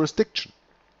jurisdiction.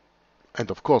 And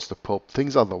of course the Pope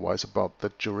thinks otherwise about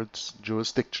that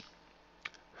jurisdiction.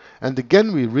 And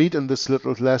again we read in this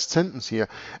little last sentence here,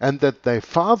 and that they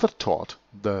farther taught,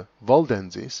 the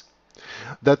Waldenses,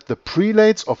 that the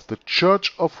prelates of the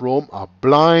Church of Rome are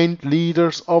blind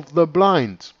leaders of the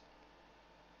blind.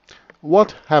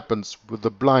 What happens with the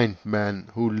blind man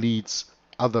who leads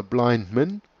other blind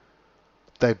men?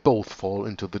 They both fall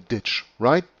into the ditch,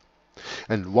 right?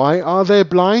 And why are they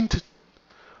blind?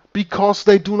 Because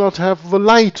they do not have the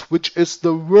light, which is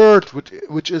the Word,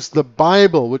 which is the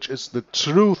Bible, which is the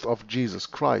truth of Jesus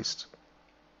Christ.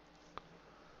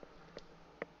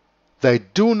 They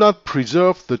do not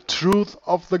preserve the truth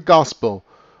of the gospel,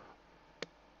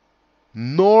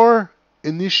 nor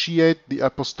initiate the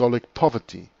apostolic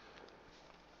poverty,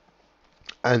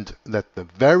 and that the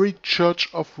very Church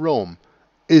of Rome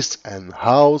is an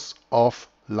house of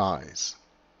lies.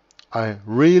 I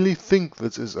really think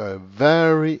this is a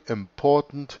very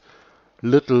important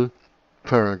little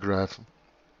paragraph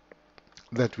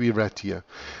that we read here.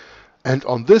 And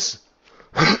on this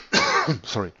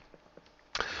sorry.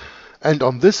 And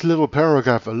on this little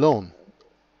paragraph alone,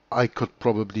 I could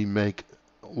probably make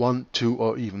 1, 2,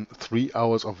 or even 3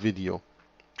 hours of video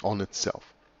on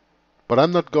itself. But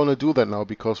I'm not going to do that now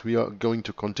because we are going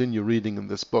to continue reading in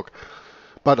this book.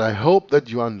 But I hope that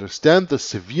you understand the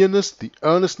severeness, the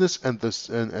earnestness, and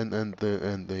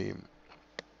the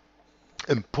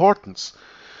importance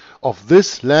of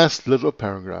this last little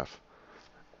paragraph.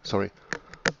 Sorry.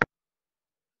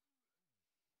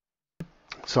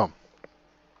 So,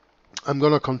 I'm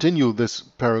going to continue this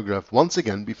paragraph once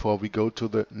again before we go to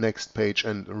the next page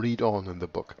and read on in the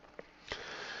book.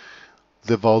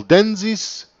 The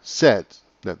Waldenses said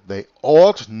that they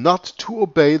ought not to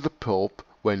obey the Pope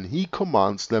when he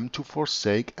commands them to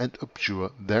forsake and abjure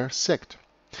their sect,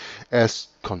 as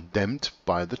condemned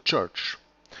by the Church.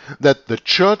 That the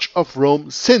Church of Rome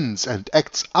sins and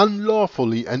acts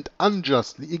unlawfully and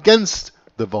unjustly against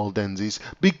the Waldenses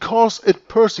because it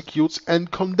persecutes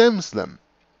and condemns them.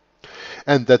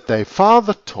 And that they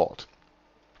farther taught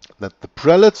that the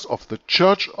prelates of the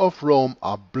Church of Rome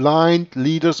are blind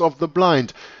leaders of the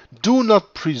blind, do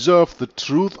not preserve the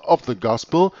truth of the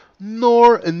gospel,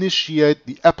 nor initiate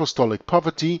the apostolic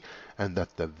poverty, and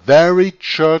that the very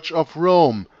Church of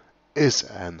Rome is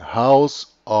an house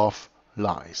of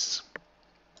lies.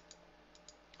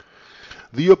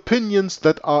 The opinions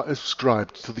that are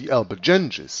ascribed to the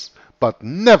Albigenses, but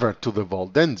never to the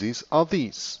Waldenses, are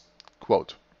these.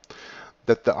 Quote,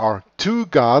 that there are two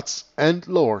gods and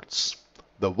lords,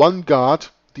 the one God,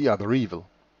 the other evil.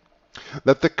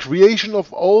 That the creation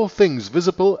of all things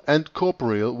visible and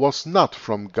corporeal was not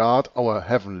from God our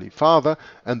heavenly Father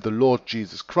and the Lord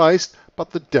Jesus Christ, but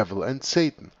the devil and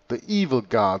Satan, the evil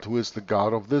god who is the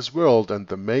god of this world and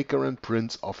the maker and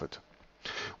prince of it.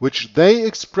 Which they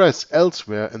express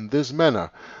elsewhere in this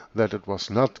manner, that it was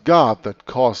not God that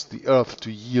caused the earth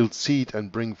to yield seed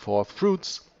and bring forth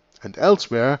fruits, and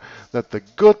elsewhere that the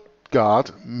good God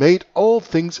made all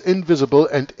things invisible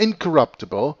and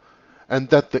incorruptible, and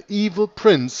that the evil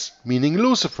prince, meaning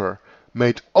Lucifer,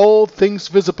 made all things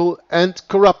visible and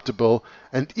corruptible,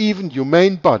 and even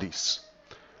humane bodies.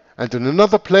 And in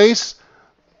another place,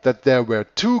 that there were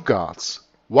two gods,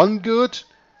 one good,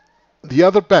 the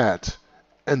other bad,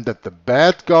 and that the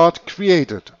bad God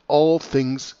created all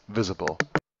things visible.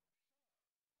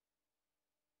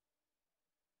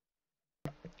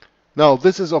 Now,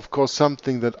 this is of course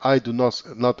something that I do not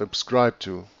subscribe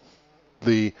to.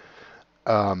 The,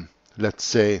 let's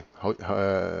say,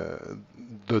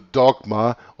 the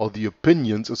dogma or the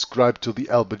opinions ascribed to the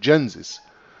Albigenses.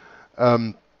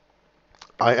 I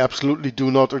absolutely do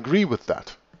not agree with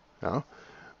that. Yeah?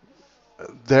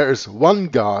 There is one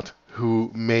God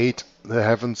who made the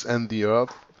heavens and the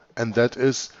earth, and that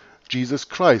is Jesus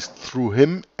Christ. Through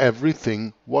him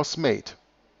everything was made.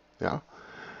 Yeah?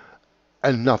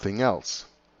 And nothing else.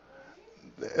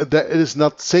 That it is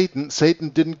not Satan. Satan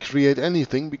didn't create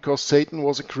anything because Satan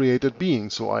was a created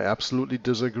being. So I absolutely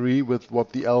disagree with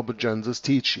what the Albigenses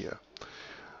teach here.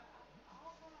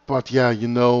 But yeah, you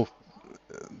know,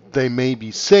 they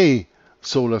maybe say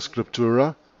sola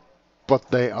scriptura, but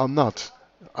they are not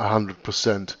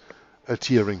 100%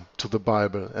 adhering to the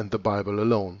Bible and the Bible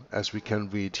alone, as we can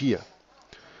read here.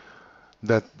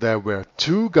 That there were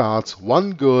two gods,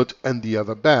 one good and the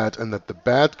other bad, and that the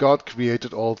bad God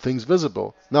created all things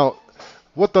visible. Now,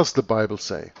 what does the Bible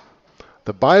say?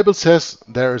 The Bible says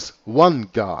there is one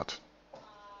God.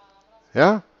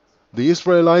 Yeah? The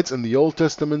Israelites in the Old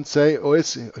Testament say,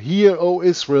 "Hear, O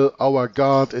Israel, our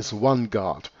God is one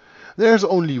God." There's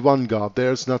only one God,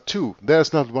 there's not two.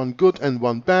 There's not one good and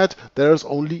one bad, there's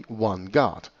only one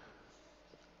God.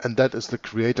 And that is the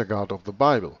Creator God of the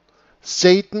Bible.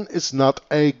 Satan is not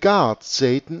a god.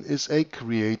 Satan is a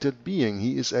created being.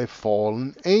 He is a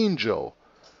fallen angel.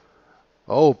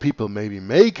 oh, people maybe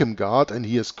make him God and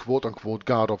he is quote-unquote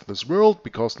God of this world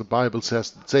because the Bible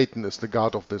says that Satan is the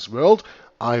God of this world.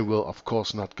 I will, of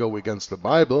course, not go against the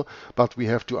Bible, but we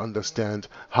have to understand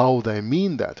how they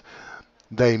mean that.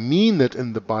 They mean it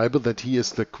in the Bible that he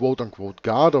is the quote-unquote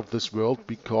God of this world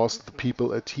because the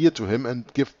people adhere to him and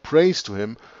give praise to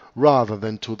him rather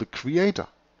than to the Creator.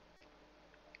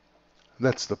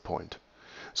 That's the point.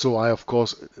 So I, of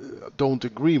course, don't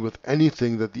agree with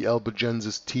anything that the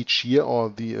Albigenses teach here or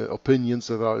the opinions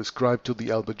that are ascribed to the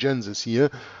Albigenses here.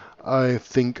 I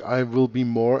think I will be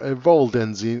more a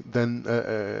Waldenser than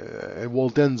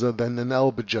an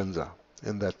Albigenser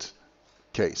in that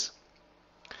case.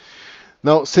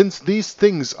 Now, since these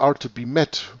things are to be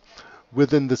met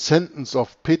within the sentence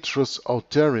of Petrus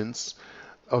Autarius,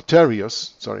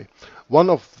 one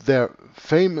of their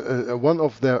famous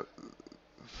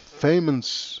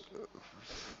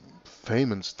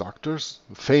doctors,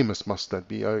 famous must that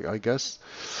be, I guess.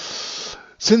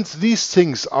 Since these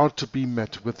things are to be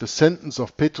met with the sentence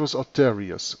of Petrus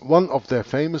Autarius, one of their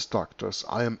famous doctors,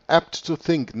 I am apt to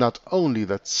think not only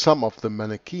that some of the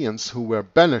Manichaeans who were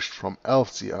banished from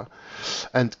Alcia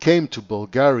and came to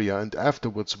Bulgaria and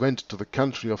afterwards went to the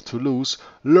country of Toulouse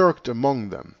lurked among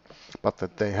them, but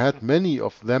that they had many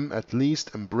of them at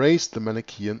least embraced the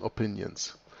Manichaean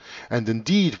opinions. And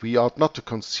indeed we ought not to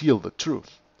conceal the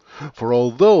truth. For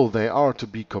although they are to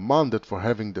be commended for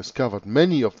having discovered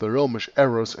many of the Romish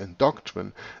errors in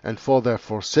doctrine, and for their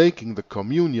forsaking the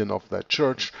communion of their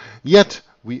church, yet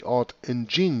we ought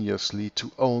ingenuously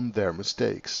to own their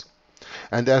mistakes.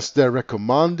 And as their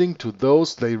recommending to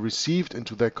those they received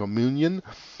into their communion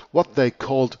what they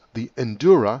called the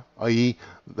endura, i.e.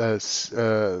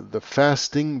 the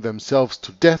fasting themselves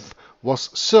to death, was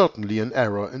certainly an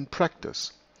error in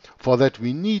practice. For that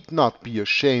we need not be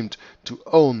ashamed to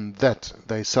own that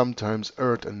they sometimes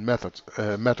erred in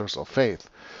matters of faith.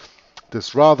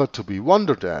 'Tis rather to be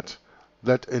wondered at,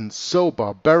 that in so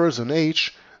barbarous an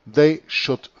age they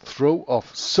should throw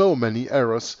off so many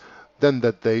errors, than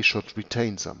that they should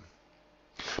retain some.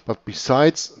 But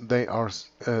besides, they are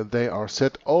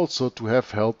said also to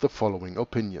have held the following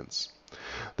opinions: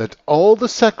 that all the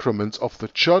sacraments of the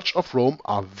Church of Rome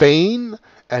are vain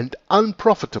and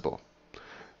unprofitable.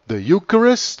 The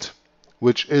Eucharist,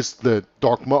 which is the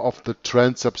dogma of the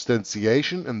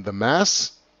transubstantiation in the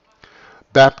Mass,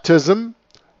 baptism,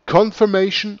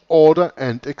 confirmation, order,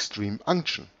 and extreme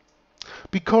unction.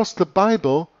 Because the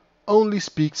Bible only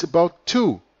speaks about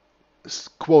two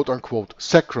quote-unquote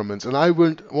sacraments, and I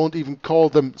won't even call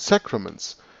them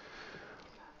sacraments.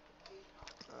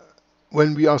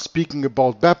 When we are speaking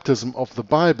about baptism of the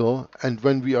Bible and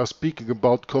when we are speaking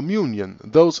about communion,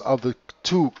 those are the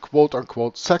two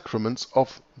quote-unquote sacraments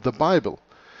of the Bible.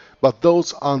 But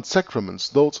those aren't sacraments,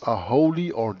 those are holy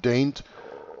ordained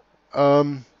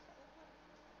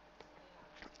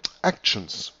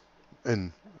actions,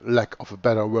 in lack of a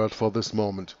better word for this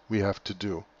moment, we have to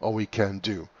do, or we can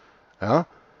do. Yeah?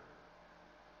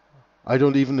 I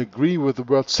don't even agree with the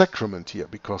word sacrament here,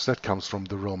 because that comes from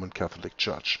the Roman Catholic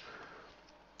Church.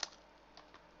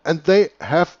 And they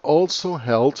have also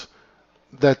held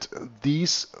that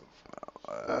these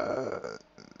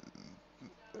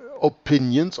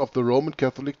opinions of the Roman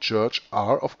Catholic Church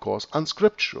are, of course,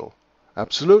 unscriptural.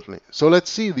 Absolutely. So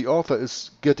let's see, the author is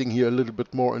getting here a little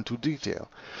bit more into detail.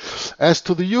 As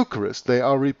to the Eucharist, they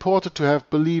are reported to have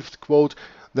believed, quote,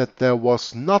 that there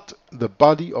was not the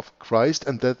body of Christ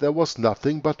and that there was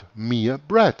nothing but mere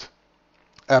bread.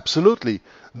 Absolutely.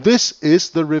 This is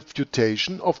the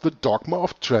refutation of the dogma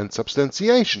of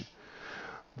transubstantiation.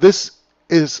 This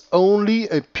is only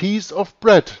a piece of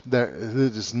bread.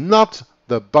 It is not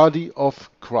the body of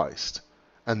Christ.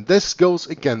 And this goes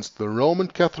against the Roman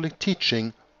Catholic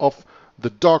teaching of the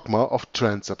dogma of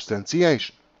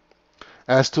transubstantiation.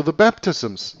 As to the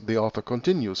baptisms, the author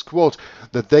continues, quote,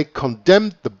 that they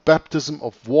condemned the baptism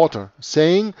of water,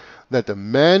 saying that a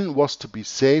man was to be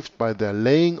saved by their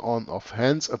laying on of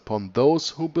hands upon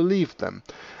those who believed them,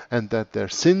 and that their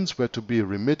sins were to be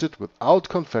remitted without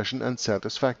confession and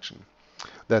satisfaction.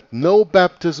 That no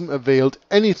baptism availed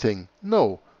anything,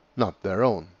 no, not their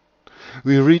own.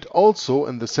 We read also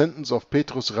in the sentence of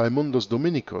Petrus Raimundus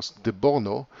Dominicus de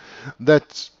Borno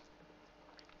that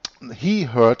he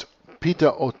heard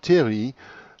Peter Auteri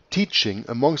teaching,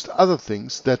 amongst other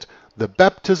things, that the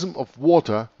baptism of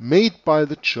water made by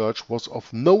the Church was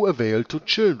of no avail to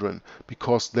children,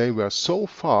 because they were so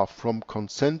far from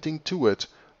consenting to it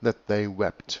that they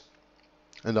wept.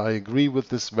 And I agree with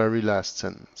this very last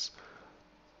sentence.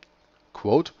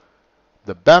 Quote,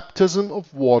 the baptism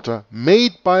of water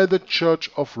made by the Church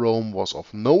of Rome was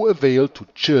of no avail to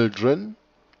children,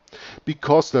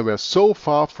 because they were so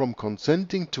far from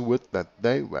consenting to it that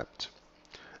they wept.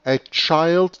 A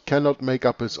child cannot make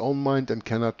up his own mind and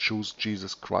cannot choose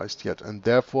Jesus Christ yet, and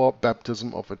therefore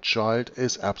baptism of a child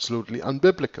is absolutely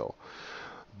unbiblical.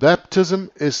 Baptism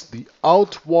is the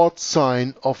outward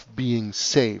sign of being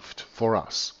saved for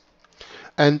us.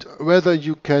 And whether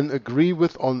you can agree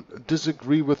with or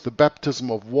disagree with the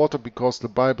baptism of water, because the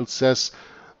Bible says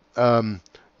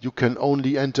you can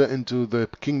only enter into the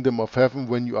kingdom of heaven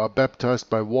when you are baptized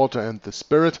by water and the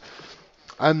Spirit.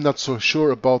 I'm not so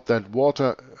sure about that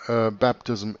water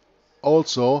baptism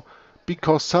also,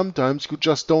 because sometimes you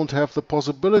just don't have the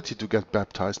possibility to get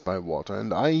baptized by water.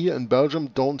 And I here in Belgium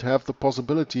don't have the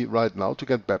possibility right now to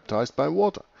get baptized by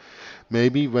water.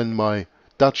 Maybe when my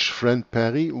Dutch friend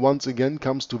Perry once again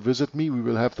comes to visit me, we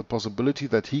will have the possibility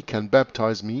that he can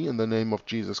baptize me in the name of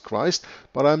Jesus Christ,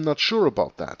 but I'm not sure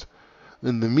about that.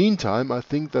 In the meantime, I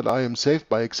think that I am saved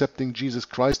by accepting Jesus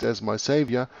Christ as my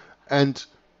Savior and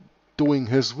doing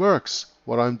His works,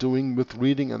 what I'm doing with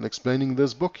reading and explaining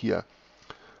this book here.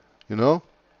 You know,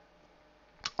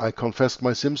 I confessed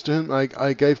my sins to Him,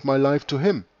 I gave my life to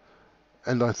Him.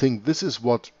 And I think this is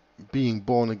what being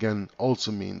born again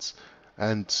also means.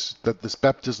 And that this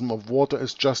baptism of water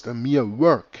is just a mere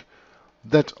work.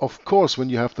 That, of course, when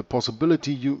you have the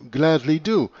possibility, you gladly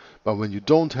do. But when you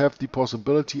don't have the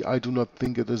possibility, I do not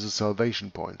think it is a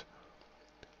salvation point.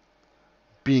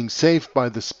 Being saved by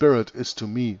the Spirit is, to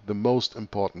me, the most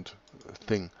important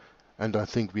thing. And I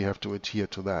think we have to adhere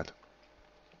to that.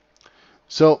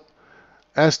 So,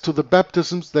 as to the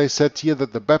baptisms, they said here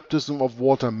that the baptism of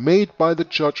water made by the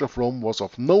Church of Rome was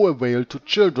of no avail to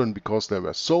children, because they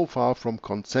were so far from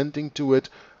consenting to it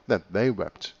that they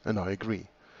wept. And I agree.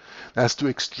 As to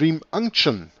extreme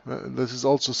unction, this is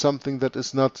also something that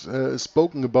is not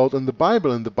spoken about in the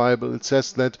Bible. In the Bible it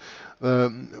says that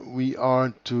we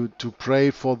are to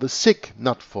pray for the sick,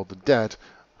 not for the dead.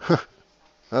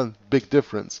 A big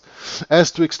difference. As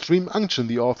to extreme unction,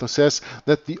 the author says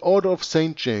that the order of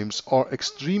St. James, or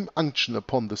extreme unction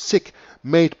upon the sick,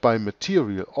 made by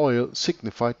material oil,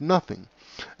 signified nothing,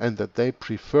 and that they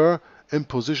prefer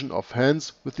imposition of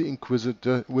hands with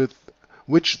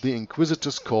which the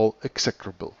inquisitors call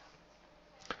execrable.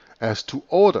 As to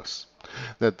orders,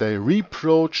 that they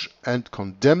reproach and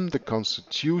condemn the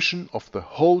constitution of the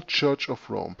whole Church of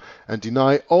Rome, and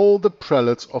deny all the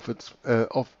prelates of it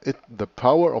the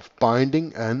power of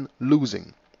binding and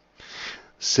loosing,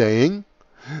 saying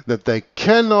that they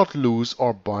cannot loose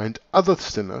or bind other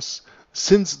sinners,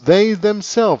 since they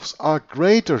themselves are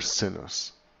greater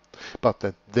sinners, but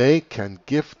that they can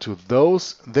give to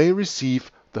those they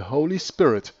receive the Holy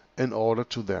Spirit in order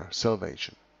to their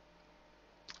salvation.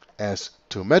 As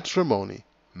to matrimony,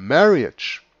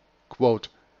 marriage, quote,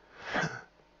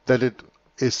 that it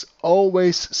is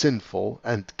always sinful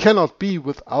and cannot be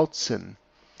without sin,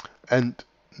 and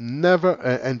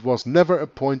was never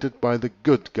appointed by the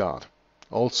good God.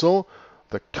 Also,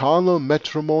 the carnal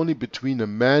matrimony between a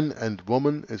man and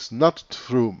woman is not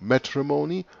through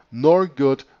matrimony, nor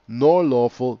good, nor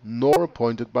lawful, nor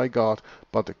appointed by God,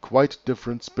 but a quite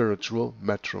different spiritual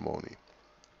matrimony.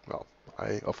 Well,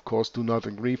 I of course do not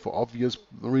agree, for obvious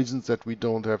reasons that we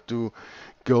don't have to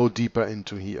go deeper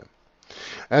into here.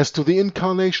 As to the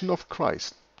incarnation of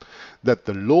Christ, that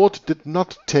the Lord did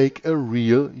not take a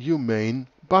real humane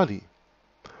body,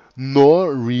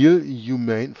 nor real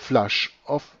humane flesh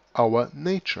of our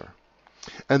nature,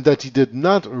 and that He did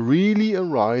not really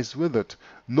arise with it,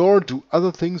 nor do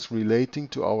other things relating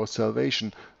to our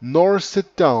salvation, nor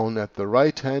sit down at the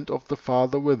right hand of the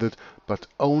Father with it, but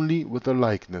only with the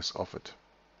likeness of it.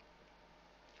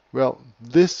 Well,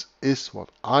 this is what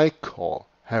I call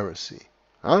heresy,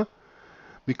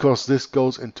 because this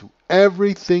goes into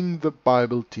everything the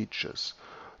Bible teaches.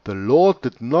 The Lord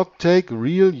did not take a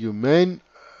real humane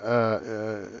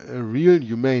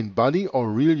body or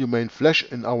real humane flesh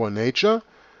in our nature.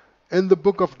 In the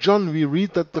book of John, we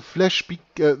read that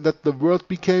that the Word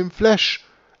became flesh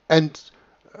and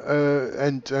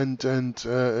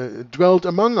dwelt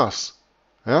among us.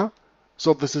 Yeah.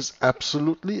 So this is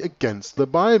absolutely against the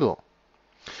Bible.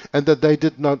 And that they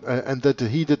did not, and that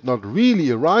He did not really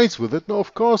arise with it. No,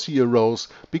 of course He arose,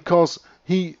 because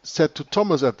He said to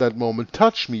Thomas at that moment,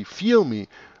 "Touch me, feel me,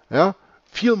 yeah,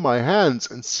 feel my hands,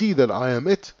 and see that I am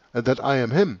it, and that I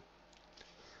am Him."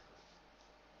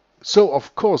 So,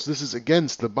 of course, this is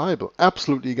against the Bible,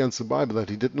 absolutely against the Bible, that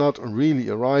He did not really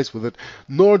arise with it,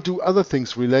 nor do other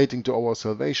things relating to our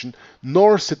salvation,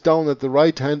 nor sit down at the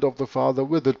right hand of the Father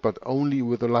with it, but only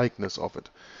with the likeness of it.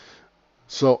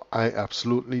 So I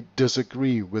absolutely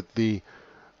disagree with the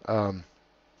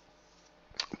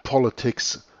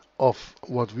politics of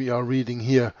what we are reading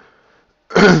here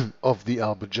of the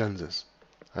Albigenses.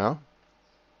 Yeah?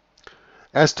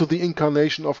 As to the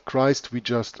incarnation of Christ, we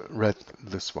just read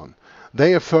this one.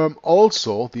 They affirm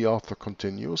also, the author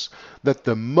continues, that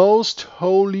the most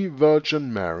holy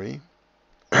Virgin Mary,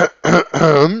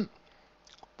 the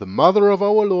mother of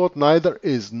our Lord, neither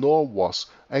is nor was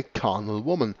a carnal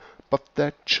woman, but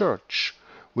that church,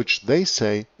 which they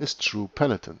say is true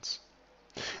penitence,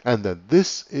 and that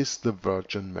this is the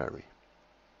Virgin Mary.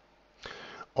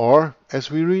 Or, as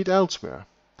we read elsewhere,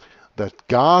 that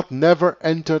God never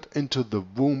entered into the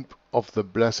womb of the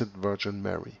Blessed Virgin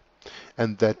Mary,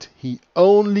 and that he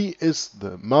only is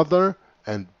the mother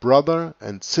and brother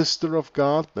and sister of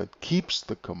God that keeps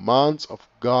the commands of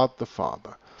God the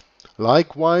Father.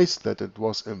 Likewise, that it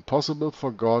was impossible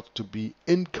for God to be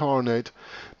incarnate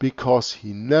because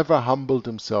he never humbled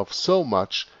himself so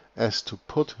much as to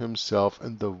put himself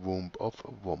in the womb of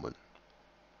a woman.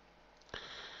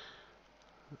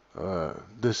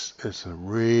 This is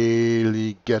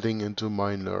really getting into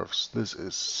my nerves. This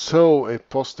is so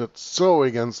apostate, so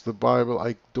against the Bible,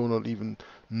 I do not even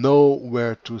know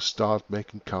where to start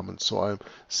making comments, so I'll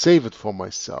save it for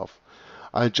myself.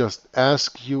 I just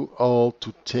ask you all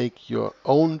to take your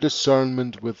own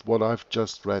discernment with what I've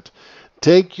just read.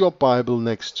 Take your Bible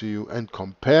next to you and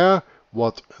compare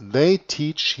what they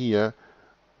teach here.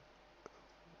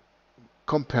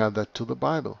 Compare that to the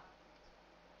Bible.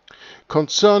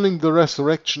 Concerning the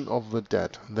resurrection of the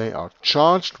dead, they are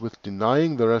charged with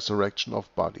denying the resurrection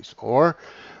of bodies, or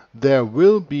there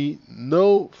will be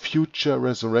no future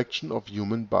resurrection of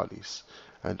human bodies.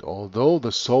 And although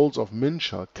the souls of men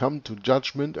shall come to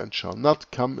judgment and shall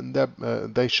not come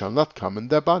in they shall not come in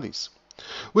their bodies,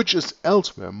 which is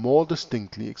elsewhere more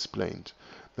distinctly explained,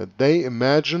 that they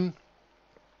imagine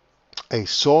a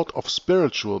sort of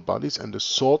spiritual bodies and a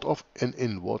sort of an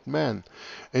inward man,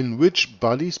 in which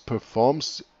bodies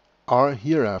performs are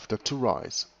hereafter to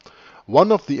rise.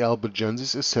 One of the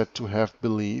Albigenses is said to have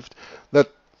believed that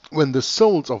when the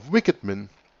souls of wicked men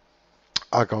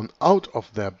are gone out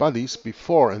of their bodies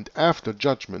before and after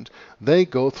judgment, they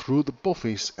go through the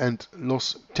buffies and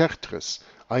los tertres,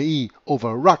 i.e.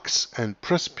 over rocks and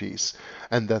precipices,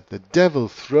 and that the devil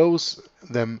throws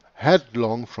them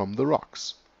headlong from the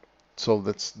rocks. So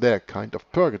that's their kind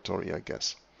of purgatory, I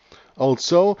guess.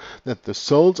 Also, that the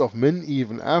souls of men,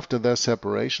 even after their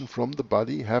separation from the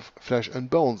body, have flesh and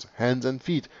bones, hands and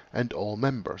feet, and all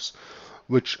members,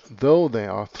 which though they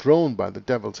are thrown by the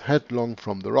devils headlong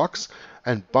from the rocks,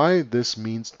 and by this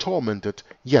means tormented,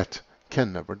 yet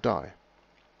can never die.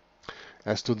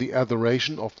 As to the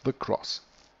adoration of the cross,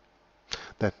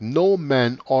 that no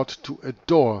man ought to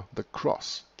adore the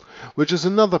cross, which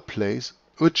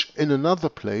in another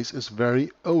place is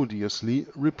very odiously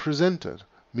represented,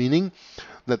 meaning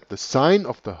that the sign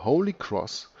of the Holy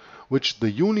Cross, which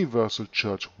the universal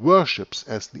Church worships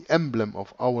as the emblem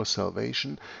of our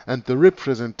salvation and the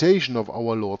representation of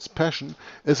our Lord's Passion,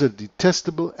 is a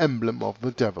detestable emblem of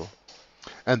the devil.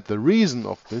 And the reason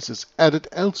of this is added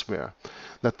elsewhere,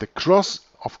 that the cross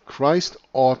of Christ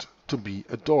ought to be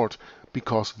adored,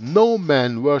 because no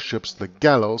man worships the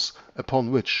gallows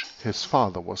upon which his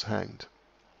Father was hanged.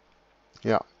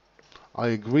 Yeah, I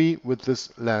agree with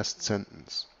this last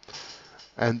sentence.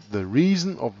 And the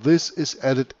reason of this is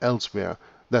added elsewhere,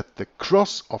 that the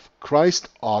cross of Christ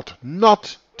ought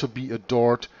not to be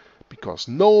adored, because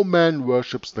no man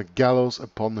worships the gallows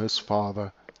upon his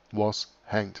Father was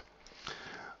hanged.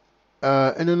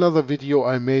 In another video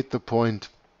I made the point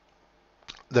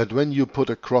that when you put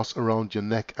a cross around your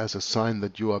neck as a sign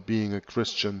that you are being a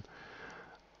Christian,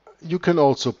 you can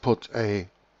also put a,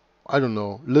 I don't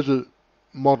know, little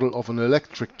model of an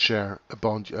electric chair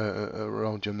around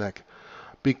your neck,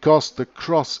 because the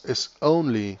cross is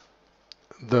only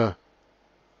the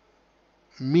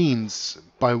means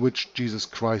by which Jesus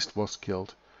Christ was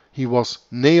killed. He was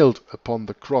nailed upon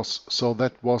the cross, so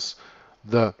that was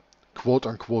the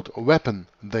quote-unquote weapon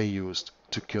they used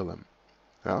to kill him.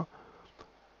 Yeah?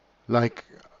 Like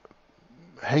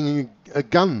hanging a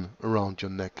gun around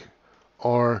your neck,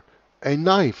 or a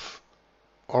knife,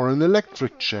 or an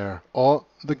electric chair, or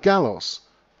the gallows.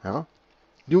 Yeah?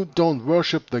 You don't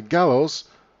worship the gallows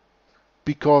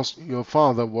because your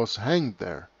father was hanged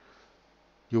there.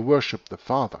 You worship the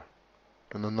Father.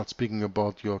 And I'm not speaking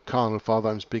about your carnal father,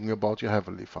 I'm speaking about your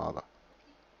heavenly Father.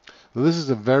 This is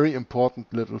a very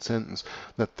important little sentence,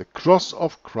 that the cross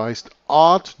of Christ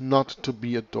ought not to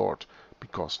be adored,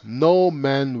 because no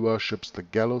man worships the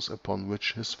gallows upon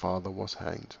which his Father was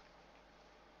hanged.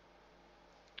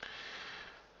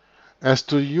 As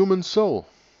to the human soul,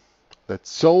 that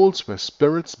souls were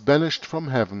spirits banished from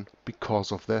heaven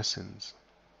because of their sins.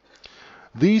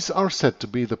 These are said to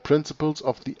be the principles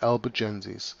of the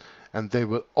Albigenses, and they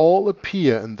will all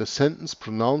appear in the sentence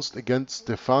pronounced against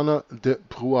Stefana de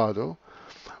Pruado,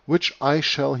 which I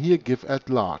shall here give at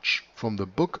large, from the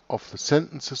book of the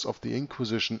sentences of the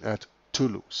Inquisition at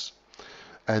Toulouse.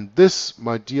 And this,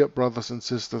 my dear brothers and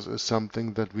sisters, is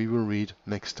something that we will read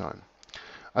next time.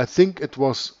 I think it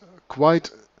was quite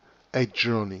a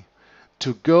journey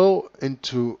to go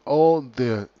into all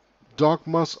the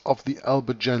dogmas of the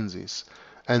Albigenses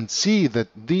and see that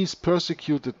these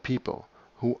persecuted people,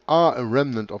 who are a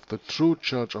remnant of the true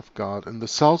Church of God in the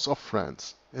south of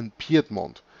France, in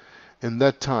Piedmont, in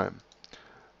that time,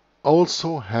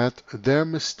 also had their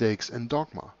mistakes in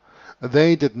dogma.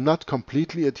 They did not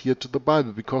completely adhere to the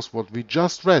Bible, because what we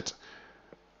just read,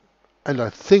 and I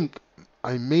think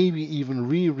I maybe even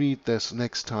reread this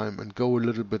next time and go a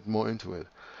little bit more into it.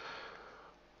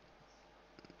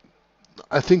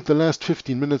 I think the last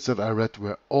 15 minutes that I read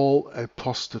were all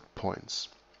apostate points.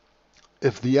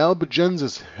 If the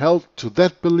Albigenses held to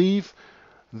that belief,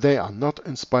 they are not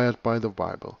inspired by the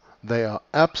Bible. They are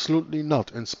absolutely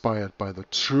not inspired by the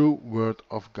true Word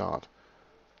of God.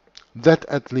 That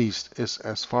at least is,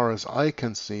 as far as I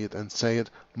can see it and say it,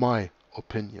 my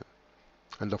opinion.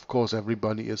 And of course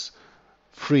everybody is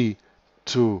free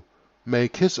to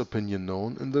make his opinion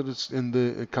known in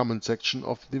the comment section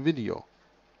of the video.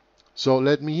 So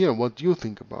let me hear what you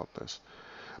think about this.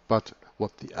 But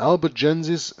what the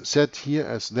Albigenses said here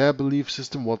as their belief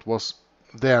system, what was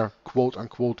their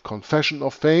quote-unquote confession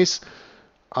of faith,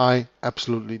 I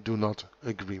absolutely do not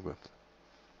agree with.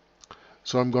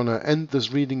 So I'm going to end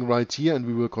this reading right here, and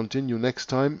we will continue next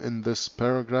time in this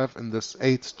paragraph, in this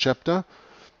 8th chapter,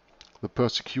 the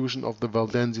persecution of the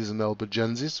Waldenses and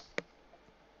Albigenses.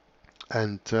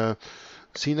 And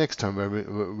see next time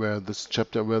where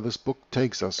this book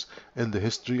takes us in the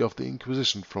history of the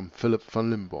Inquisition from Philip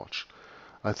van Limborch.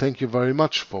 I thank you very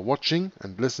much for watching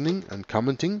and listening and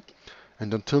commenting,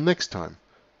 and until next time,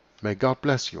 may God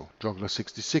bless you.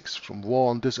 Joggler66 from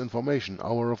War on Disinformation,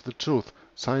 Hour of the Truth,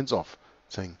 signs off,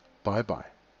 saying bye-bye.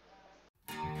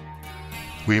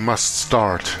 We must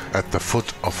start at the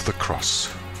foot of the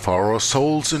cross. For our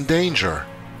souls in danger,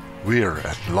 we're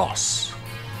at loss.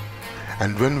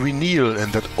 And when we kneel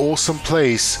in that awesome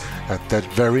place, at that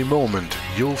very moment,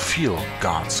 you'll feel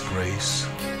God's grace.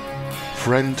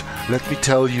 Friend, let me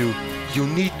tell you, you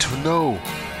need to know,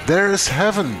 there is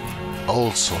heaven,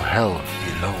 also hell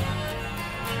below.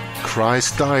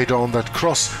 Christ died on that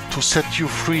cross to set you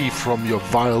free from your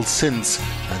vile sins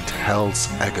and hell's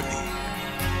agony.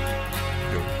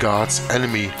 You're God's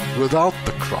enemy without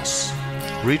the cross.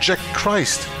 Reject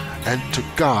Christ, and to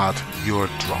God you're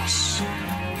dross.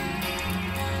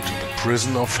 To the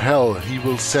prison of hell he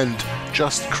will send,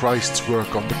 just Christ's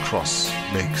work on the cross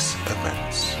makes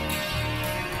amends.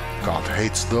 God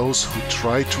hates those who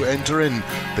try to enter in,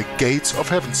 the gates of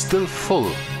heaven still full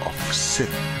of sin.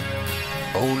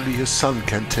 Only his Son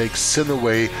can take sin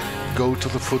away. Go to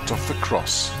the foot of the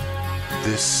cross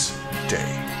this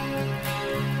day.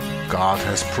 God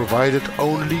has provided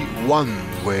only one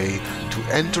way to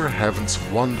enter heaven's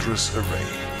wondrous array.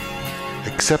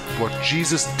 Accept what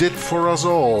Jesus did for us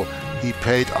all. He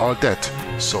paid our debt,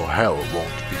 so hell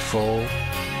won't befall.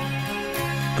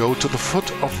 Go to the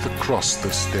foot of the cross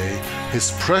this day.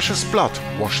 His precious blood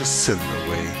washes sin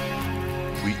away.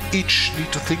 We each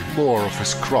need to think more of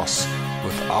his cross.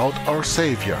 Without our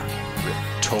Savior,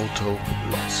 we're total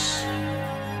loss.